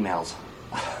lot of emails.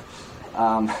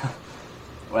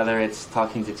 Whether it's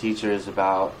talking to teachers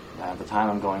about the time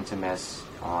I'm going to miss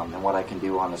and what I can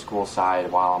do on the school side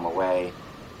while I'm away,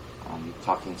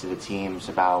 talking to the teams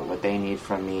about what they need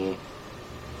from me.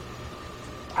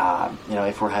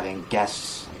 If we're having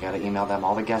guests, I got to email them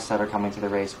all the guests that are coming to the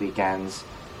race weekends.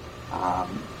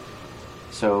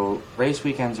 So race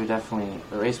weeks are definitely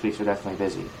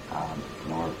busy.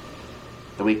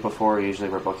 The week before, usually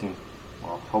we're booking,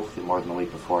 well, hopefully more than the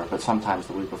week before, but sometimes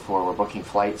the week before we're booking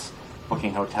flights,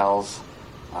 booking hotels,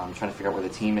 trying to figure out where the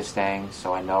team is staying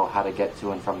so I know how to get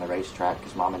to and from the racetrack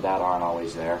because mom and dad aren't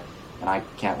always there, and I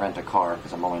can't rent a car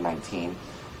because I'm only 19.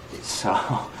 So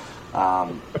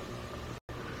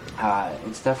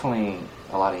it's definitely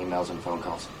a lot of emails and phone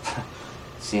calls.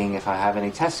 Seeing if I have any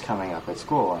tests coming up at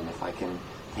school and if I can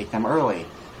take them early.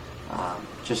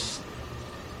 Just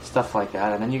stuff like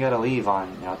that. And then you got to leave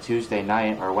on Tuesday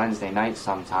night or Wednesday night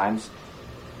sometimes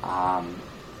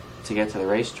to get to the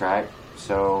racetrack.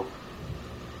 So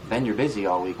then you're busy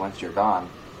all week once you're gone.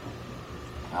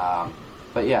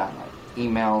 But yeah,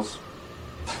 emails,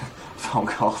 phone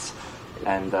calls.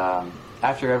 And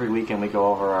after every weekend we go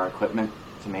over our equipment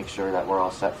to make sure that we're all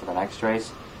set for the next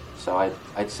race. So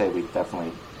I'd say we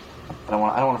definitely. I don't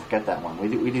want to forget that one.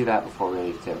 We do that before we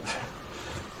leave too.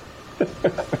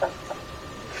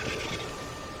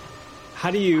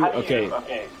 How do you? Okay.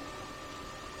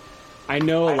 I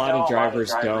know a lot of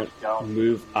drivers don't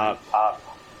move up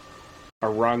a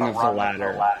rung of the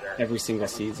ladder every single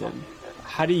season.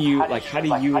 How do you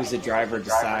as a driver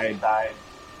decide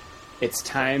it's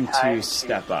time to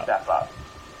step up?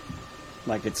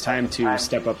 Like it's time to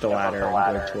step up the ladder and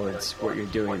go towards what you're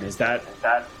doing. Is that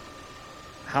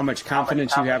how much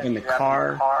confidence you have in the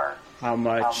car? How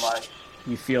much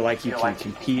you feel like you can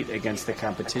compete against the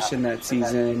competition that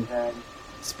season?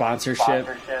 Sponsorship?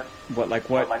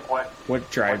 What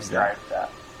drives that?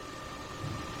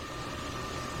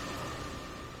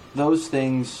 Those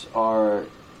things are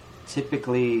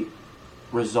typically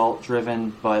result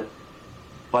driven, but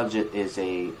budget is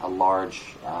a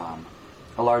large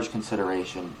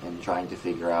consideration in trying to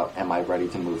figure out, am I ready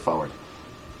to move forward?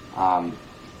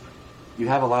 You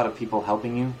have a lot of people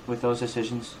helping you with those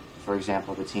decisions. For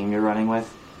example, the team you're running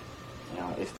with,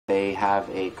 if they have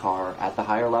a car at the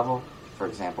higher level, for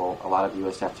example, a lot of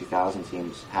USF2000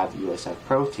 teams have USF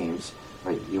Pro teams,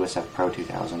 or USF Pro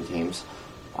 2000 teams,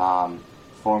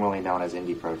 formerly known as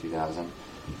Indy Pro 2000.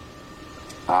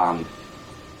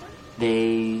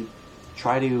 They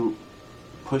try to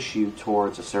push you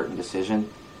towards a certain decision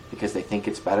because they think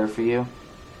it's better for you,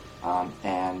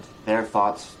 and their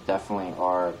thoughts definitely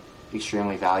are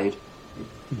extremely valued,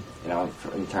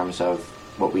 in terms of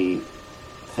what we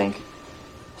think.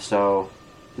 So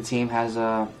the team has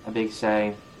a big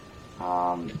say.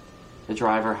 The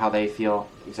driver, how they feel,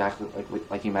 exactly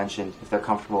like you mentioned, if they're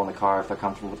comfortable in the car, if they're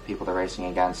comfortable with the people they're racing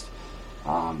against,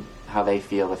 how they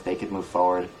feel if they could move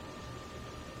forward.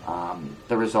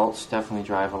 The results definitely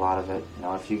drive a lot of it.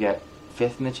 If you get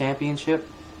 5th in the championship,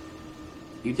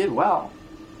 you did well.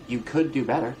 You could do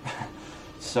better.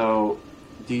 So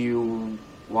do you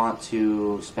want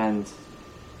to spend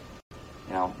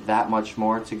that much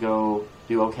more to go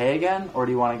do okay again, or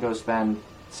do you want to go spend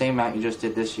the same amount you just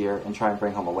did this year and try and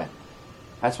bring home a win?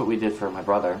 That's what we did for my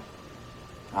brother.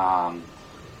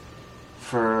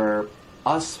 For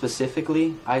us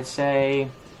specifically, I'd say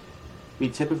we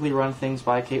typically run things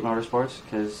by Cape Motorsports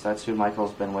because that's who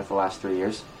Michael's been with the last 3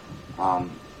 years.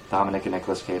 Dominic and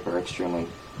Nicholas Cape are extremely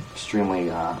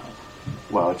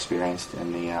well experienced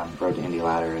in the Road to Indy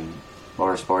ladder and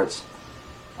motorsports.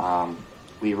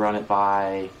 We run it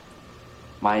by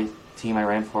my team I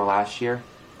ran for last year,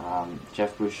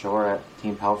 Jeff Bouchard at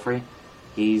Team Pelfrey.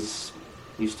 He's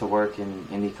used to work in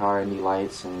IndyCar, Indy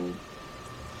Lights, and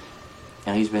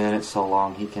he's been in it so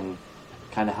long he can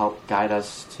kind of help guide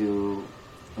us to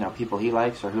people he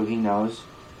likes or who he knows,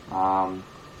 and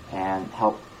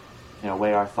help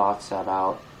weigh our thoughts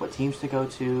about what teams to go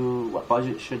to, what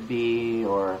budget should be,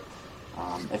 or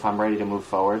if I'm ready to move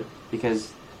forward,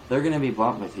 because they're going to be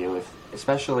blunt with you,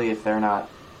 especially if they're not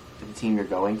the team you're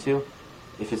going to.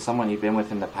 If it's someone you've been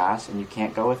with in the past and you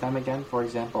can't go with them again, for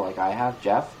example, like I have,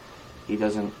 Jeff,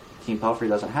 Team Pelfrey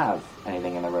doesn't have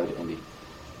anything in the road to Indy.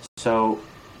 So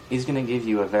he's going to give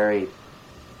you a very,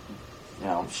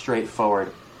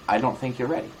 straightforward, I don't think you're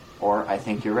ready, or I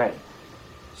think you're ready.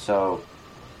 So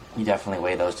you definitely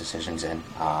weigh those decisions in.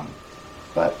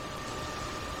 But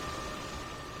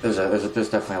there's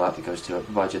definitely a lot that goes to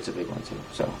it. Budget's a big one too.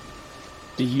 So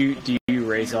do you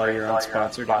raise all your own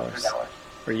sponsor dollars?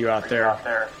 Are you out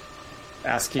there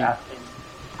asking?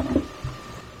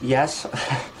 Yes.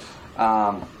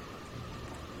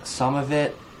 Some of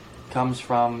it comes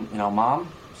from Mom.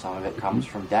 Some of it comes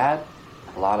from Dad.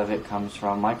 A lot of it comes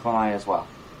from Michael and I as well.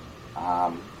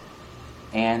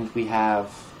 And we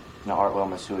have Art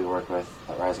Wilmus, who we work with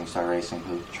at Rising Star Racing,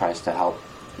 who tries to help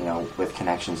with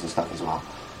connections and stuff as well.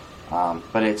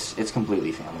 But it's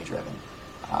completely family driven.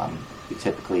 We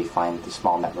typically find the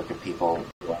small network of people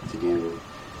who want to do,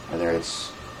 whether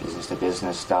it's business to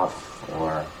business stuff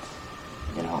or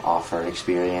offer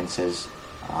experiences,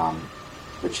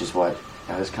 which is what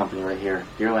this company right here,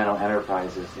 Deerlando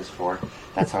Enterprises, is for.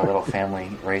 That's our little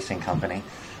family racing company.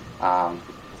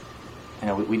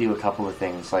 We do a couple of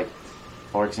things, like,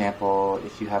 for example,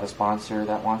 if you have a sponsor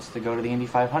that wants to go to the Indy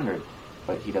 500,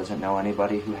 but he doesn't know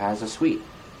anybody who has a suite,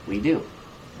 we do.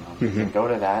 He can go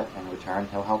to that, and in return,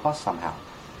 he'll help us somehow.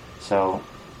 So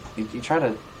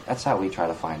that's how we try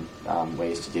to find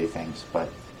ways to do things,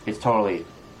 but it's totally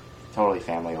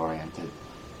family oriented.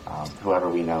 Whoever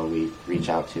we know, we reach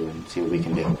out to and see what we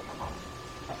can do.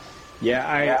 Yeah,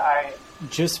 I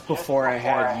just before I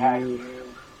had you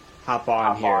hop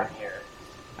on here,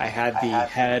 I had the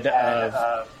head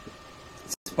of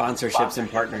sponsorships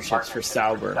and partnerships for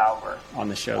Sauber on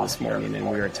the show this morning, and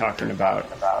we were talking about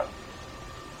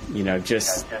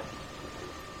just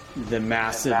the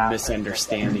massive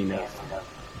misunderstanding of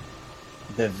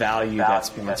the value that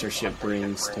sponsorship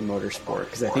brings to motorsport.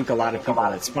 Because I think a lot of people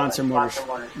that sponsor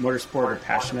motorsport are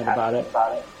passionate about it.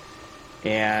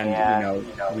 And,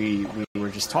 we were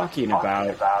just talking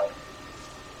about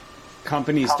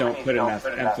companies don't put enough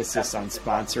emphasis on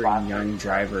sponsoring young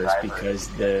drivers because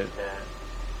the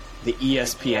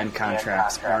ESPN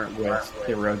contracts aren't with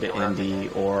the Road to Indy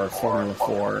or Formula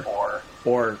 4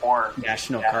 or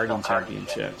National Karting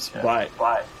Championships. But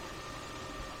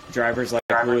drivers like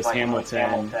Lewis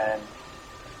Hamilton,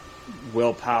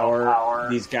 Will Power,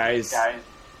 these guys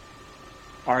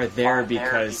are there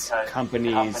because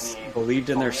companies believed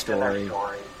in their story,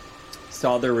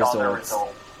 saw their results,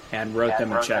 and wrote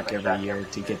them a check every year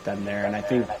to get them there. And I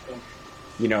think,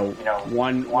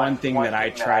 one thing that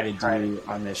I try to do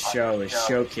on this show is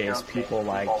showcase people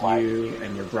like you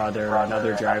and your brother and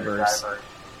other drivers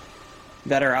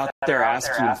that are out there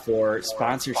asking for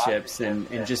sponsorships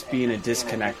and just being a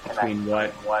disconnect between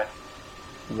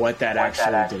what that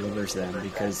actually delivers them.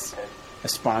 Because a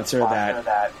sponsor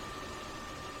that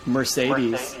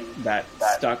Mercedes that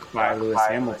stuck by Lewis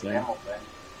Hamilton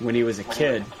when he was a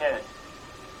kid,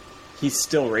 he's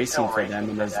still racing for them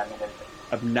and is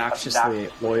obnoxiously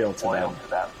loyal to them.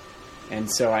 And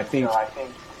so I think,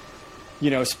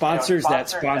 sponsors that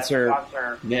sponsor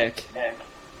Nick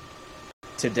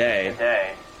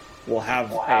today will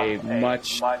have a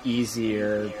much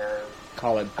easier,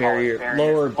 call it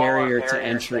lower barrier to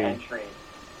entry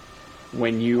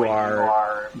when you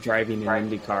are driving an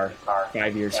Indy car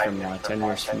 5 years from now, 10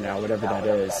 years from now, whatever that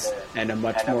is. And a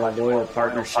much more loyal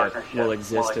partnership will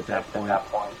exist at that point,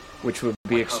 which would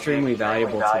be extremely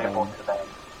valuable to them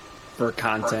for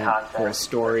content, for a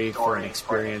story, for an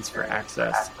experience, for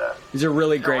access. It was a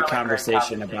really great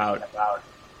conversation about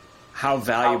how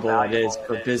valuable it is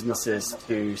for businesses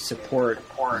to support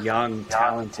young,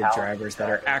 talented drivers that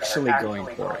are actually going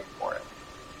for it.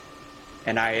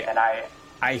 And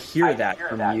I hear that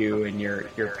from you and your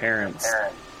parents,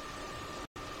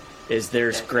 is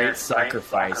there's great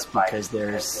sacrifice because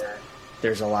there's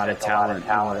a lot of talent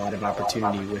and a lot of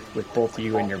opportunity with both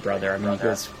you and your brother. I mean, you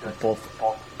guys have both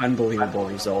unbelievable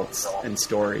results and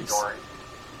stories.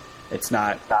 It's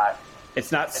not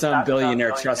some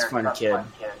billionaire trust fund kid,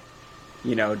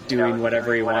 doing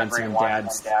whatever he wants on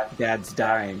dad's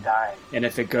dime. And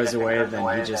if it goes away,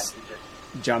 then he just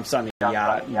jumps on the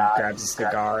yacht and grabs a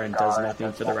cigar and does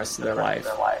nothing for the rest of their life.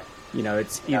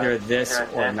 It's either this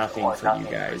or nothing for you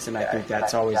guys. And I think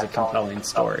that's always a compelling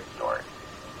story.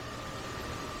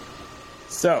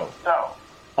 So,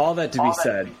 all that to be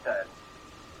said,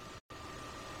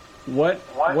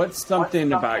 what's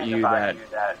something about you that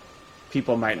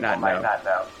people might not know?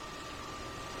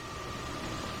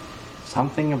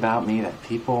 Something about me that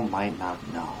people might not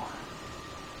know.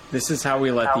 This is how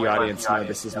we let the audience know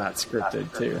this is not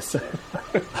scripted, too. So.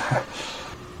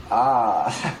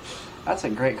 That's a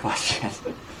great question.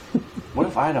 What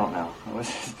if I don't know?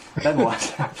 Then what?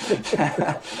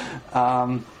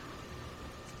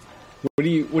 What do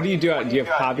you do out? Do you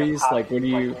have hobbies? Like, what do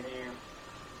you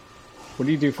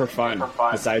do for fun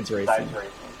besides racing?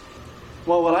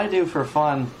 Well, what I do for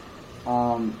fun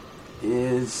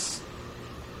is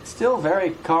still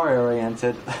very car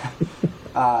oriented.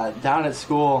 Down at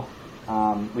school,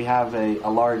 we have a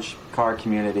large car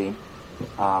community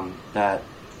that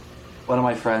one of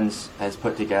my friends has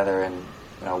put together, and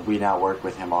we now work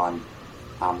with him on.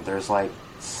 There's like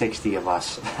 60 of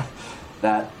us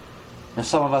that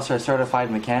some of us are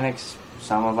certified mechanics,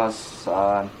 some of us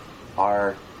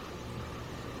are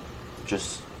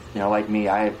just like me.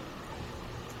 I'm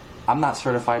not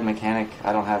certified mechanic.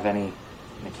 I don't have any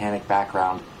mechanic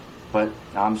background, but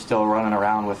I'm still running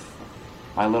around with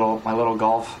my little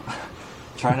Golf,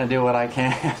 trying to do what I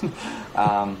can.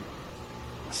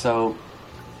 So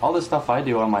all the stuff I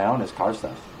do on my own is car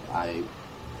stuff.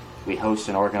 We host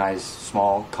and organize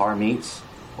small car meets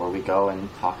where we go and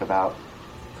talk about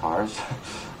cars.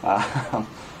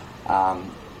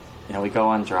 We go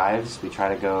on drives. We try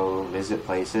to go visit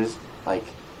places. Like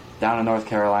down in North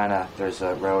Carolina, there's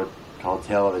a road called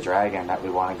Tail of the Dragon that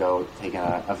we want to go take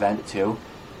an event to.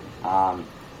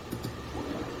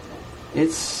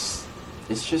 It's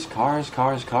just cars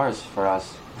for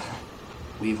us.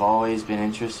 We've always been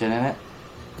interested in it,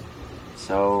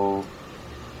 so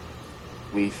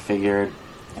we figured,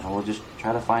 we'll just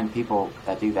try to find people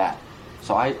that do that.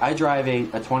 So I drive a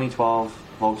 2012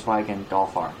 Volkswagen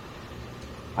Golf R,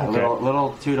 my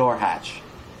little two-door hatch.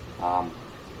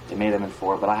 They made them in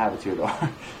 4, but I have a 2-door.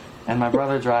 And my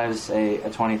brother drives a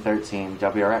 2013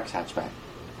 WRX hatchback.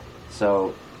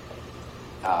 So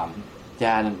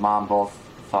Dad and Mom both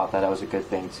thought that it was a good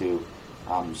thing to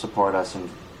support us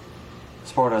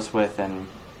with, and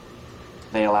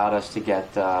they allowed us to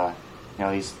get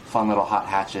these fun little hot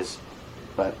hatches.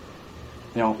 But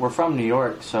we're from New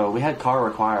York, so we had car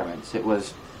requirements.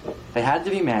 They had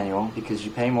to be manual because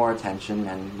you pay more attention,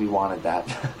 and we wanted that.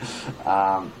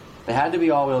 They had to be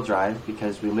all-wheel drive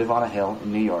because we live on a hill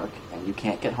in New York, and you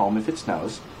can't get home if it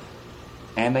snows.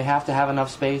 And they have to have enough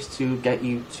space to get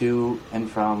you to and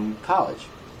from college.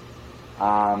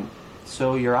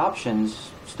 So your options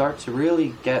start to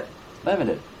really get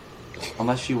limited,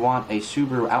 unless you want a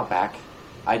Subaru Outback.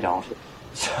 I don't.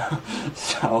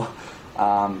 So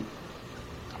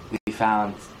we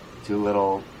found 2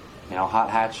 little, hot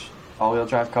hatch all-wheel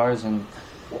drive cars, and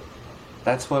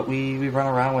that's what we run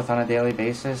around with on a daily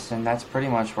basis, and that's pretty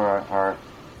much where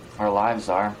our lives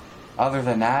are. Other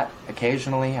than that,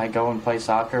 occasionally I go and play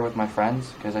soccer with my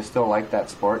friends because I still like that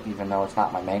sport, even though it's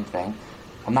not my main thing.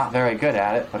 I'm not very good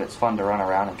at it, but it's fun to run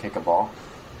around and kick a ball.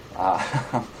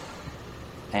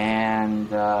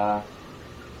 And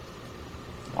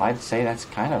I'd say that's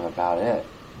kind of about it.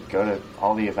 We go to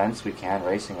all the events we can,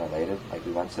 racing related. Like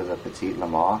we went to the Petite Le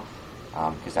Mans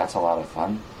because that's a lot of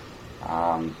fun.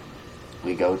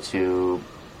 We go to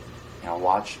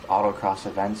watch autocross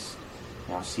events,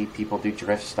 see people do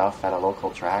drift stuff at a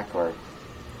local track, or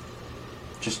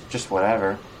just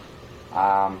whatever.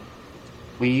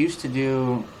 We used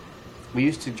to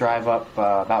drive up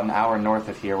about an hour north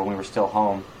of here when we were still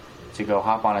home to go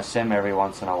hop on a sim every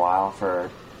once in a while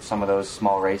for some of those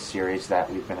small race series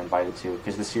that we've been invited to,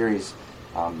 because the series,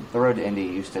 the Road to Indy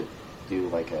used to do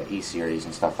like a E-series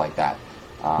and stuff like that.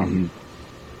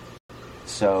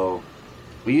 So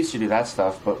we used to do that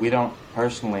stuff, but we don't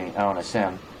personally own a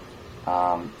sim,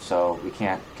 so we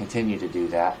can't continue to do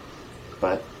that.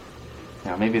 But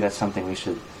maybe that's something we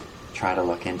should try to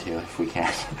look into if we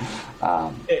can.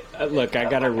 Look, I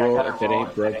got a rule: if it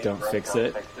ain't broke, don't fix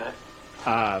it.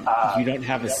 You don't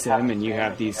have a sim and you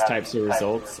have these types of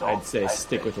results, I'd say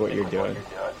stick with what you're doing.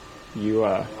 Maybe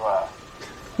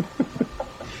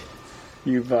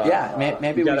we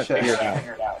should figure it out.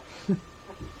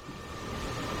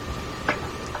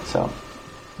 So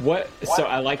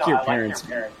I like your parents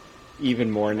even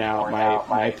more now.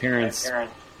 My parents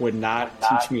would not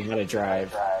teach me how to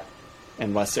drive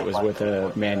unless it was with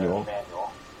a manual.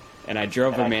 And I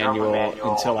drove a manual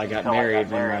until I got married,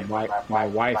 when my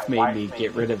wife made me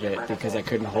get rid of it because I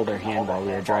couldn't hold her hand while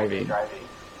we were driving.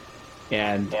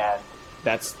 And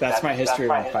that's my history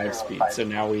on 5-speed. So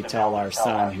now we tell our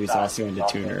son, who's also into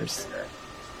tuners,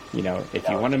 if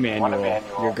you want a manual,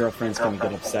 your girlfriend's going to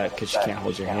get upset because she can't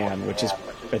hold your hand, which is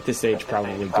at this age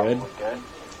probably good.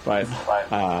 But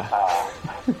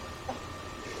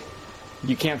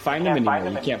you can't find them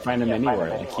anymore. You can't find them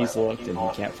anywhere. Like, he's looked and he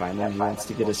can't find them. He wants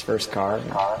to get his first car.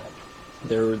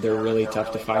 They're really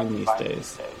tough to find these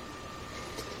days.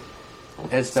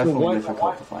 It's definitely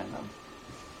difficult to find them.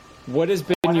 What has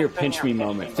been been your pinch me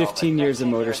moment? 15 years of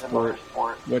motorsport.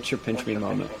 What's your pinch me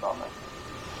moment?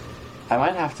 I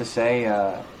might have to say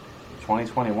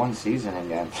 2021 season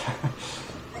again.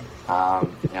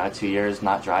 2 years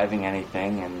not driving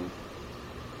anything, and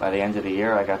by the end of the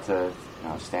year, I got to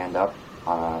stand up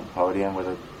on a podium with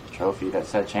a trophy that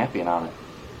said champion on it.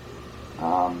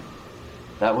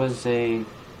 That was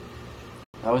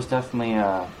definitely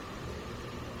a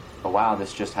wow,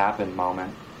 this just happened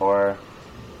moment. Or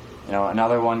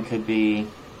another one could be,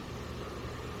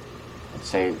 let's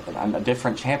say, a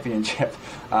different championship.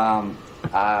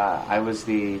 I was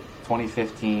the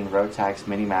 2015 Road Tax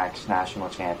Minimax national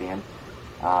champion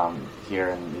here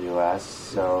in the U.S.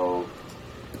 So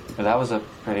that was a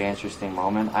pretty interesting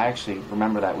moment. I actually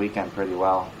remember that weekend pretty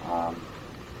well.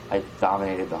 I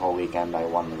dominated the whole weekend. I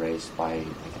won the race by, I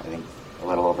think, a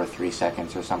little over 3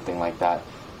 seconds or something like that.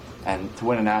 And to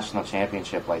win a national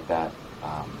championship like that,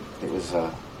 it was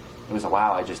a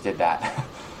wow. I just did that.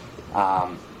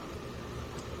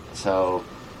 So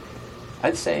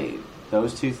I'd say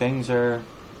those two things are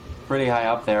pretty high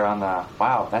up there on the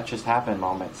wow, that just happened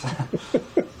moments.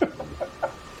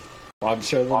 Well, I'm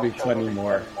sure there'll be plenty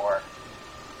more.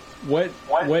 What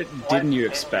didn't you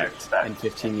expect in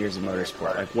 15 years of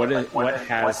motorsport? Like what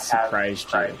has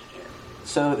surprised you?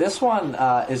 So this one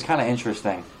is kind of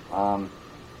interesting.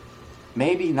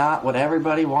 Maybe not what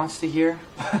everybody wants to hear,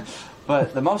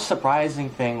 but the most surprising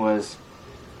thing was,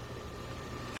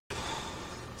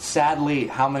 sadly,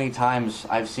 how many times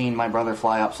I've seen my brother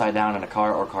fly upside down in a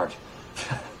car or kart.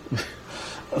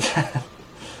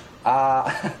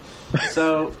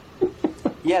 So,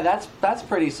 yeah, that's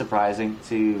pretty surprising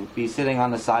to be sitting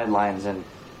on the sidelines and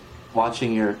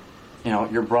watching your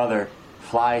brother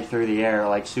fly through the air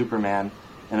like Superman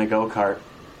in a go-kart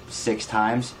 6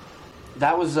 times.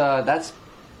 That was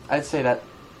I'd say that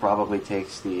probably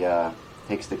takes the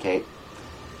cake.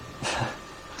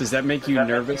 Does that make you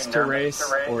nervous to race,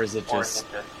 or is it just?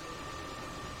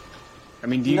 I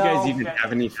mean, do you guys even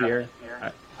have any fear?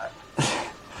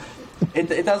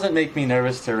 It doesn't make me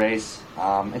nervous to race.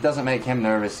 It doesn't make him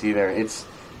nervous either. It's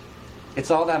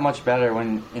all that much better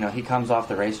when he comes off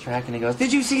the racetrack and he goes,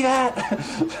 "Did you see that?"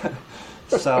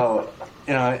 So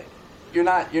you're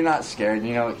not scared.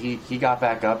 He got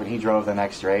back up and he drove the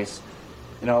next race.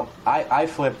 I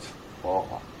flipped.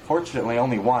 Well, fortunately,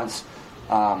 only once.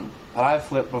 But I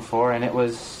flipped before, and it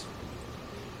was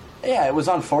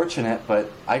unfortunate,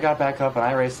 but I got back up and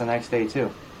I raced the next day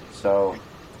too. So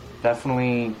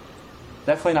definitely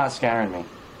not scaring me.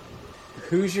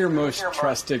 Who's your most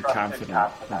trusted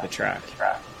confidant on the track?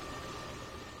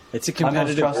 It's a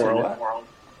competitive world.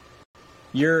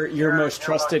 Your most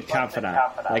trusted confidant,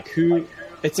 like who?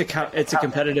 It's a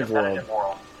competitive world.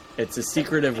 It's a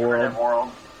secretive world.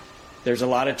 There's a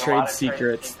lot of trade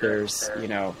secrets. There's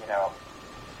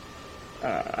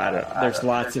there's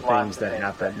lots of things that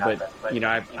happen, but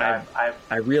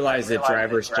I realize that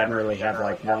drivers generally have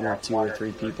like 1 or 2 or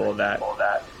 3 people that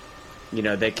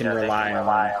they can rely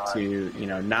on to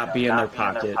not be in their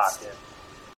pockets,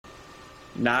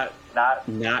 not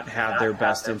have their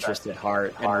best interest at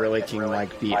heart, and really can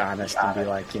like be honest and be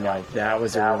like, that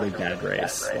was a really bad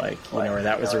race, like or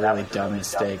that was a really dumb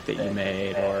mistake that you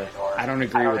made, or I don't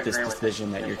agree with this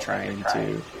decision that you're trying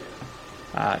to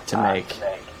make.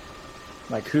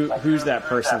 Like who's that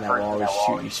person that will always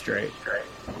shoot you straight?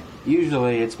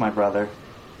 Usually it's my brother.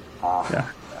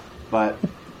 But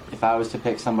if I was to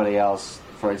pick somebody else,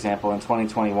 for example, in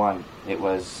 2021, it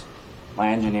was my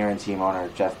engineer and team owner,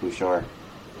 Jeff Bouchard.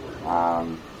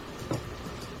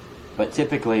 But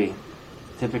typically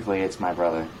it's my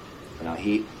brother.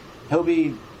 He'll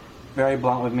be very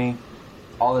blunt with me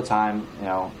all the time.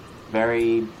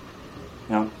 Very,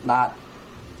 not,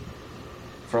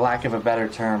 for lack of a better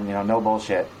term, no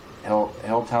bullshit.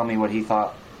 He'll tell me what he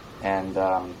thought, and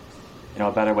a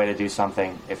better way to do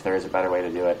something if there is a better way to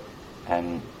do it,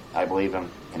 and I believe him,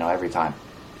 every time.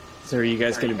 So are you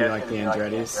guys going to be like the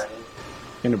Andretti's?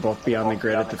 Going to both be on the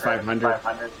grid at the 500?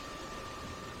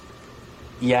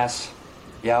 Yes.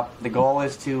 Yep. The goal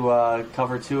is to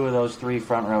cover 2 of those 3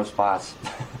 front row spots.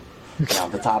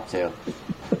 The top 2.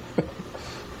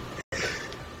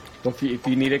 Well, if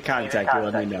you need a contact, you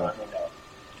let me know.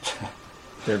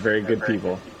 They're very good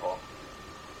people.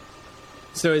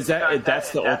 So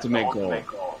that's the ultimate goal?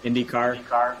 IndyCar?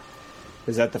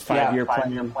 Is that the 5-year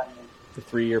plan? The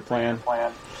 3-year plan?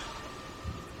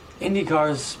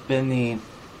 IndyCar's been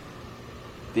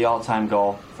the all-time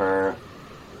goal for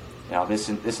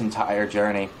this entire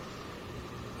journey.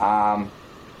 Now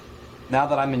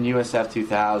that I'm in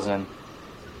USF2000,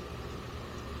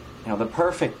 the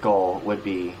perfect goal would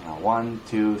be 1,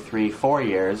 2, 3, 4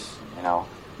 years.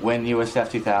 win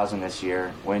USF2000 this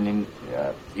year, win in,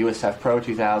 USF Pro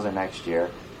 2000 next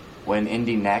year, win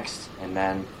Indy next, and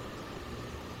then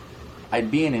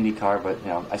I'd be in IndyCar, but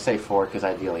I say 4 because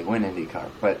ideally win IndyCar,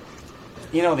 but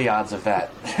you know the odds of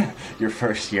that your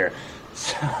first year.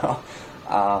 So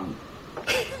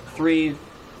 3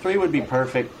 would be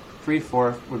perfect. 3,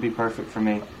 4 would be perfect for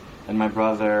me, and my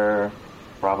brother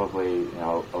probably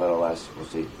a little less. We'll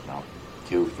see.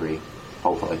 2, 3,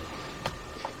 hopefully.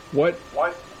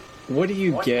 What do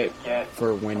you get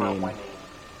for winning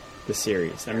the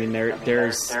series? I mean,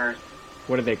 there's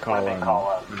what do they call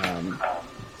them?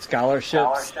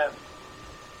 Scholarships.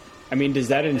 I mean, does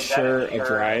that ensure a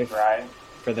drive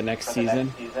for the next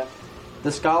season?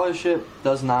 The scholarship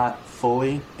does not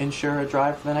fully ensure a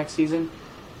drive for the next season,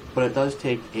 but it does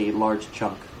take a large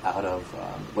chunk out of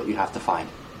what you have to find.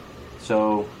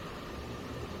 So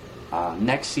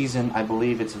next season, I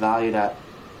believe it's valued at,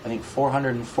 I think,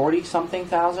 440-something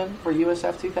thousand for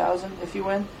USF2000 if you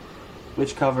win,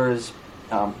 which covers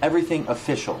everything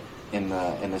official in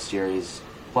the series,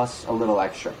 plus a little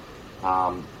extra.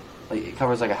 It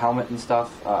covers like a helmet and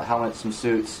stuff, helmet, some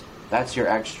suits. That's your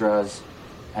extras.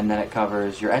 And then it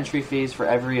covers your entry fees for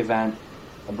every event.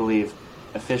 I believe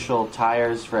official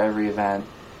tires for every event.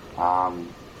 I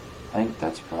think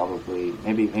that's probably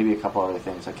maybe a couple other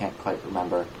things. I can't quite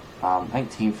remember. I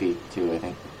think team fee too. I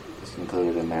think is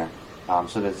included in there.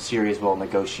 So that the series will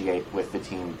negotiate with the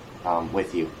team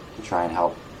with you to try and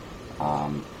help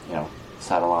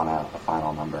settle on a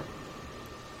final number.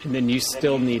 And then you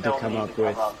still need to come up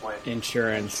with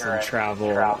insurance and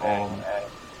travel and.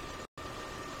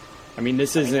 I mean,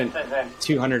 this isn't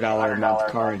 $200 a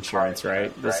month car insurance, right?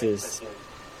 This is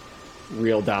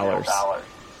real dollars.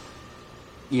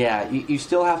 Yeah, you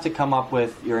still have to come up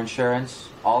with your insurance,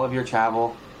 all of your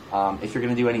travel. If you're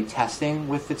going to do any testing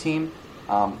with the team,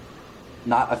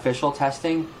 not official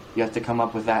testing, you have to come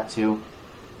up with that too.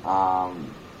 So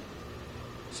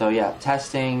yeah,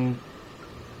 testing,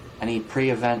 any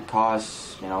pre-event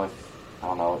costs.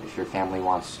 If your family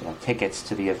wants tickets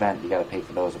to the event, you got to pay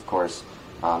for those, of course.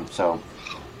 So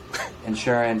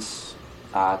insurance,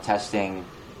 testing,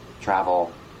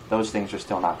 travel, those things are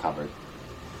still not covered.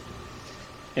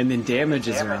 And then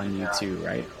damages are on you too,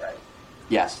 right?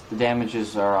 Yes, the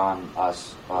damages are on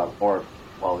us, or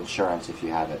insurance if you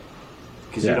have it,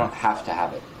 because you don't have to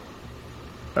have it.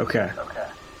 Okay.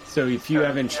 So if you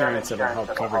have insurance, it'll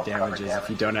help cover damages.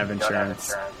 If you don't have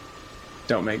insurance,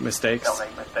 don't make mistakes.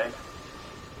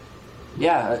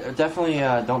 Yeah, definitely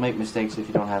don't make mistakes if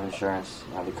you don't have insurance.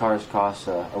 The cars cost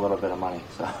a little bit of money,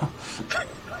 so.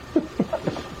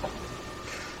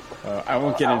 I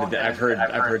won't get into that. I've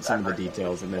heard some of the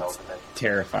details, and it's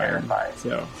terrifying.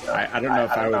 So I don't know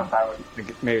if I would.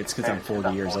 Maybe it's because I'm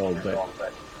 40 years old, but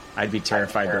I'd be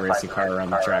terrified to race a car around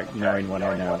the track, knowing what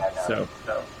I know. So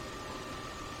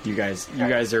you guys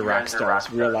are rock stars,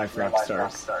 real life rock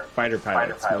stars, fighter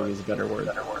pilots. Maybe is a better word.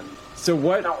 So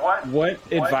what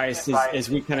advice is, as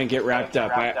we kind of get wrapped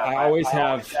up? I always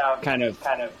have kind of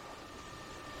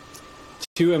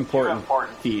two important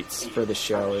feats for the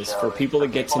show is for people to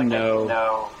get to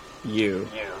know you,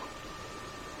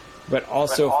 but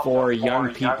also for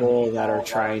young people that are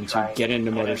trying to get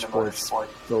into motorsports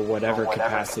for whatever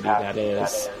capacity that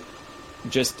is.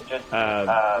 Just a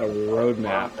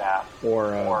roadmap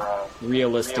or a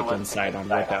realistic insight on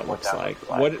what that looks like.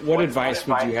 What advice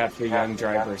would you have for young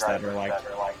drivers that are like,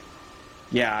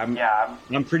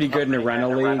 I'm pretty good in a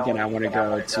rental league and I want to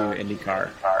go to IndyCar?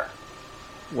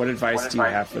 What advice do you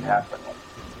have for them?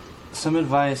 Some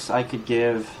advice I could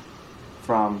give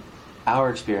from our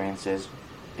experiences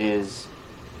is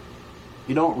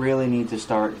you don't really need to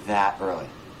start that early.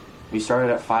 We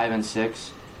started at 5 and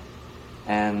 6,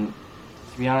 and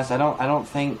to be honest, I don't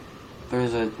think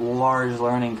there's a large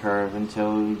learning curve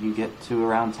until you get to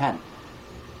around 10.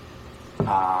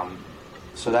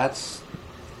 So that's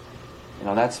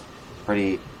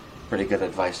pretty good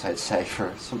advice, I'd say,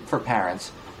 for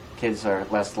parents. Kids are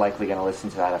less likely going to listen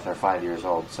to that if they're 5 years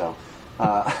old. So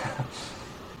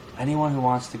anyone who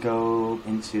wants to go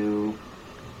into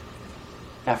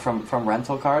from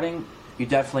rental karting, you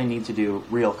definitely need to do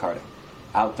real karting,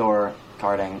 outdoor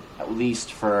karting, at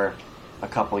least for a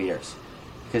couple years,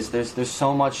 because there's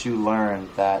so much you learn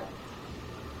that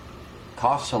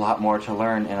costs a lot more to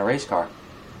learn in a race car.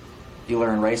 You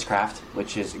learn racecraft,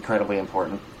 which is incredibly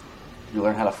important. You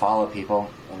learn how to follow people.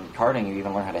 In karting, you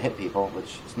even learn how to hit people,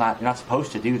 which is you're not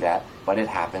supposed to do that, but it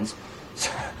happens.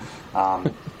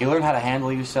 You learn how to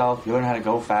handle yourself. You learn how to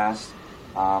go fast.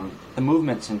 The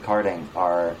movements in karting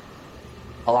are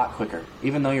a lot quicker.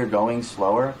 Even though you're going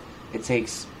slower, it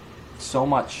takes so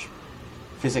much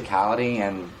physicality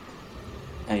and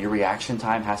your reaction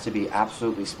time has to be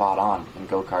absolutely spot on in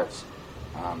go-karts,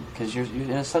 because you're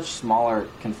in a such smaller,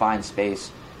 confined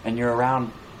space, and you're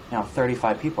around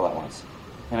 35 people at once.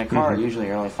 In a car, usually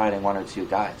you're only fighting one or two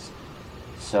guys.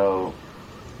 So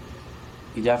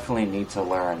you definitely need to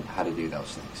learn how to do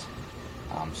those things.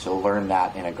 So learn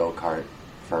that in a go-kart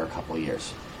for a couple of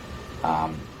years.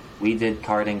 We did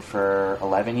karting for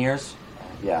 11 years.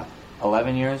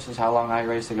 11 years is how long I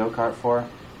raced a go-kart for.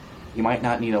 You might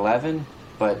not need 11,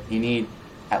 but you need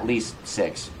at least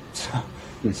 6.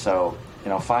 So,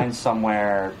 find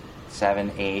somewhere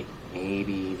 7, 8,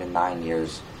 maybe even 9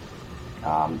 years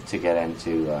to get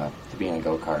into to be in a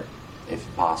go-kart,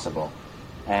 if possible.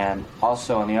 And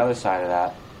also, on the other side of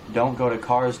that, don't go to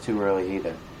cars too early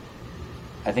either.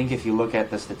 I think if you look at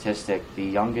the statistic, the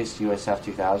youngest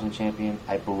USF2000 champion,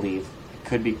 I believe,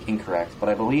 could be incorrect, but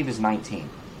I believe is 19.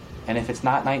 And if it's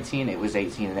not 19, it was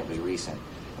 18 and it was recent.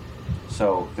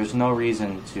 So there's no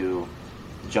reason to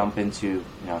jump into,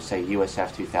 say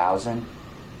USF2000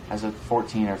 as a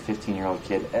 14 or 15-year-old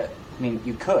kid. I mean,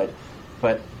 you could,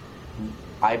 but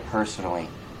I personally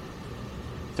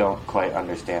don't quite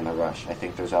understand the rush. I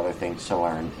think there's other things to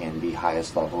learn in the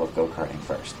highest level of go-karting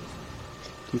first.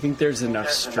 Do you think there's enough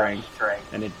strength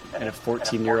in a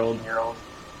 14-year-old?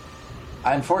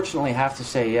 I unfortunately have to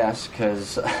say yes,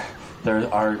 because there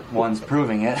are ones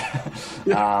proving it.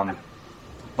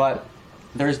 But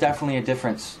there's definitely a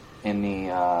difference in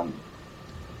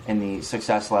the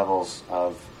success levels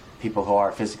of people who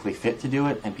are physically fit to do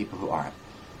it and people who aren't.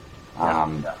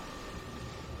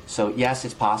 So yes,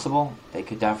 it's possible. They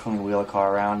could definitely wheel a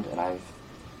car around, and I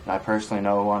personally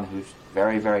know one who's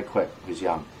very, very quick, who's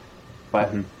young.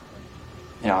 But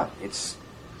it's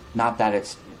not that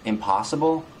it's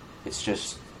impossible. It's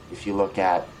just, if you look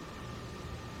at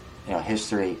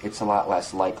history, it's a lot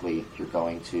less likely you're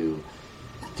going to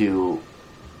do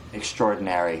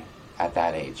extraordinary at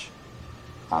that age.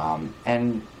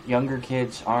 And younger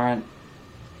kids aren't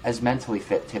as mentally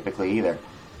fit typically either.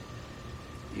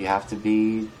 You have to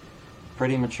be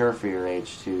pretty mature for your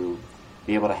age to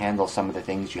be able to handle some of the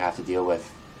things you have to deal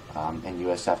with in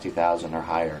USF 2000 or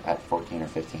higher at 14 or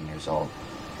 15 years old.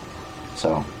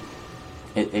 So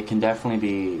it can definitely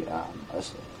be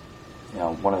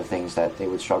one of the things that they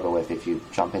would struggle with if you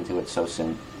jump into it so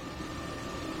soon.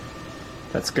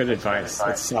 That's good advice.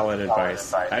 That's solid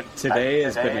advice. Today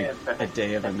has been a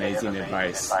day of amazing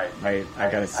advice. I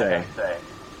gotta say,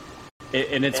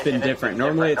 and it's been different.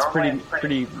 Normally, it's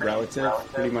pretty relative,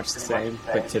 pretty much the same.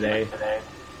 But today,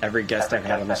 every guest I've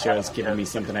had on the show has given me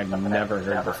something I've never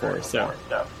heard before. So,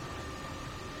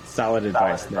 solid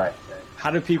advice there.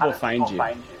 How do people find you?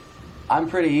 I'm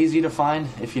pretty easy to find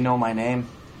if you know my name.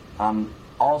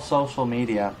 All social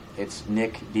media, it's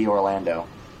Nick D. Orlando.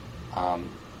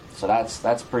 So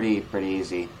that's pretty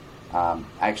easy.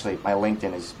 Actually, my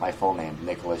LinkedIn is my full name,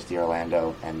 Nicholas D.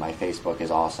 Orlando, and my Facebook is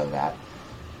also that.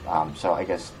 So I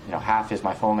guess half is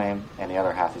my full name and the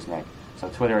other half is Nick. So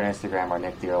Twitter and Instagram are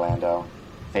Nick D. Orlando.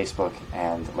 Facebook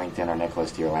and LinkedIn are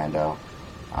Nicholas D. Orlando.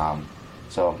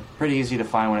 So pretty easy to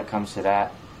find when it comes to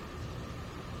that.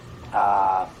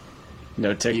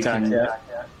 No TikTok yet?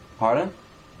 Pardon?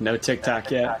 No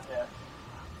TikTok yet?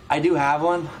 I do have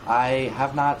one. I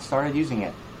have not started using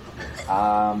it.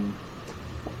 That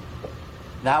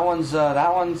one's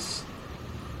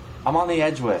I'm on the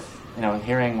edge with,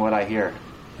 hearing what I hear.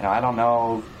 I don't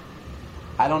know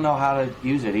how to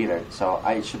use it either, so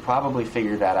I should probably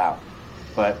figure that out.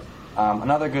 But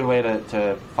another good way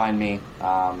to find me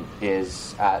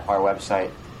is at our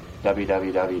website,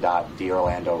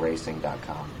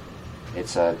 www.dorlandoracing.com.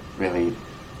 It's a really,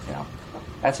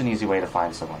 that's an easy way to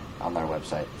find someone on their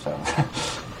website. So.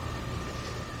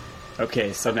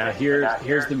 Okay, so now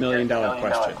here's the $1 million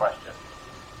question.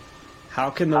 How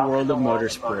can the world of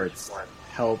motorsports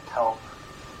help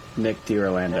Nick D.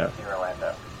 Orlando?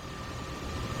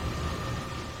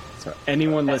 So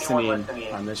anyone listening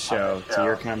on this show to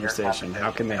your conversation,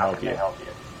 how can they help you?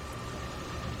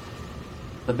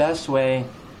 The best way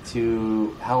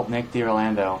to help Nick D.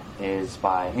 Orlando is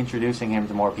by introducing him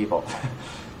to more people.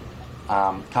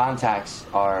 Contacts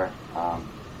are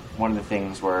one of the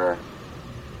things we're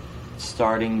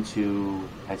starting to,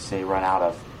 I'd say, run out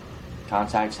of.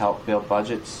 Contacts help build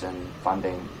budgets and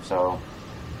funding, so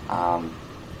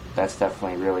that's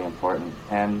definitely really important.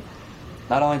 And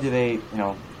not only do they,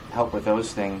 help with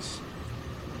those things,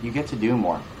 you get to do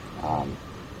more.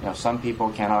 Some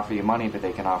people can't offer you money, but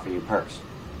they can offer you perks,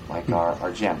 like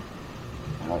our gym.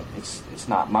 It's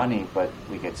not money, but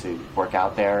we get to work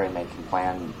out there, and they can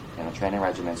plan, training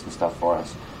regimens and stuff for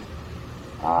us.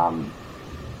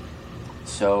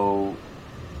 So,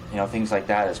 things like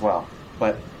that as well.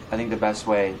 But I think the best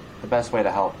way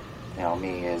to help,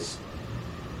 me is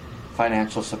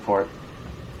financial support.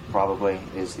 Probably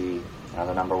is the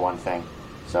number one thing.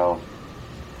 So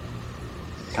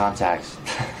contacts.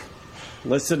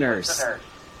 Listeners,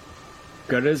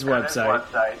 go to his website,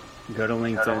 go to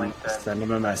LinkedIn, send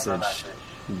him a message,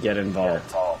 get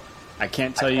involved. I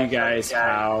can't tell you guys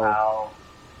how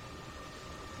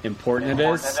important it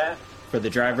is for the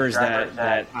drivers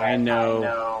that I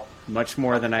know much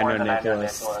more than I know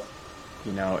Nicholas.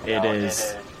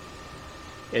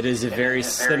 It is a very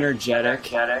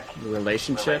synergetic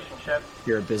relationship.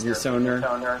 You're a business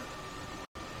owner.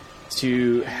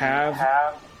 To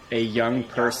have a young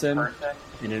person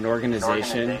in an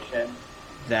organization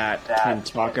that can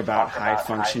talk about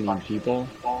high-functioning people,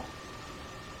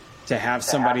 to have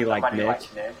somebody like Nick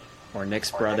or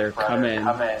Nick's brother come in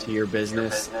to your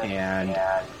business and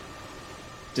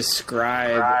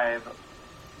describe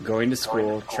going to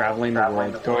school, traveling the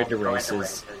world, going to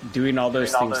races, doing all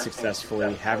those things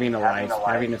successfully, having a life,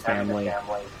 having a family,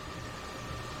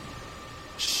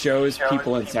 shows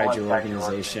people inside your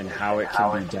organization how it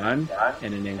can be done,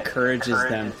 and it encourages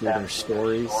them through their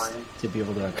stories to be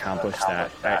able to accomplish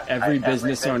that. Every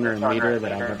business owner and leader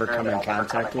that I've ever come in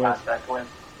contact with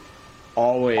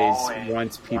always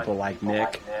wants people like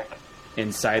Nick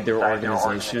inside their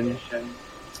organization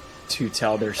to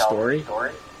tell their story.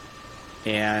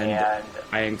 And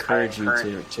I encourage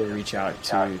you to reach out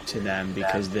to them,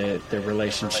 because the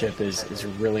relationship is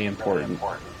really important.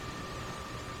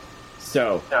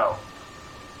 So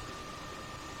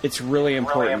it's really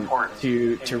important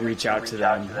to reach out to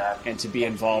them and to be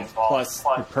involved. Plus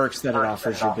the perks that it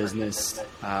offers your business.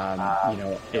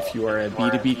 If you are a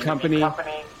B2B company,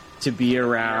 to be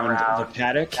around the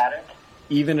paddock,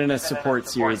 even in a support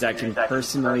series, I can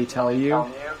personally tell you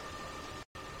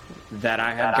that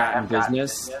I have gotten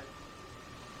business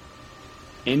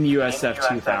in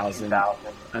USF2000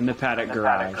 in the paddock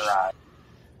garage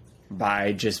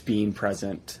by just being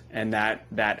present, and that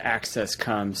access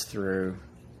comes through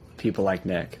people like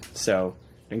Nick. So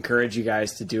I encourage you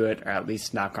guys to do it, or at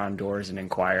least knock on doors and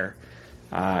inquire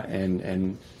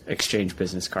and exchange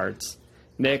business cards.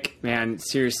 Nick, man,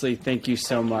 seriously, thank you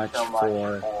so much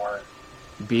for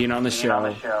being on the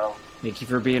show. Thank you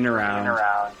for being around.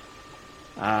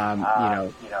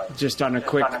 Just on a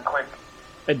quick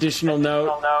additional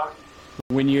note,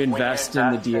 when you invest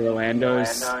in the D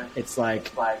Orlandos, it's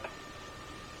like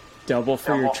double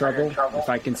for your trouble, if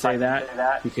I can say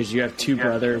that, because you have two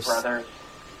brothers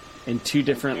in two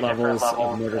different levels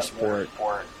of motorsport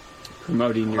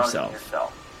promoting yourself.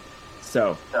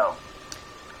 So,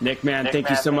 Nick, man, thank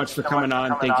you so much for coming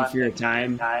on. Thank you for your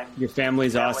time. Your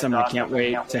family's awesome. I can't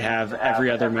wait to have every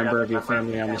other member of your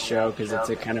family on the show, because it's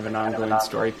a kind of an ongoing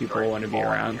story people want to be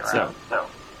around. So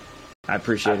I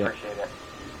appreciate it.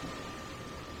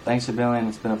 Thanks a billion.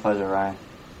 It's been a pleasure, Ryan.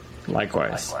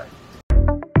 Likewise.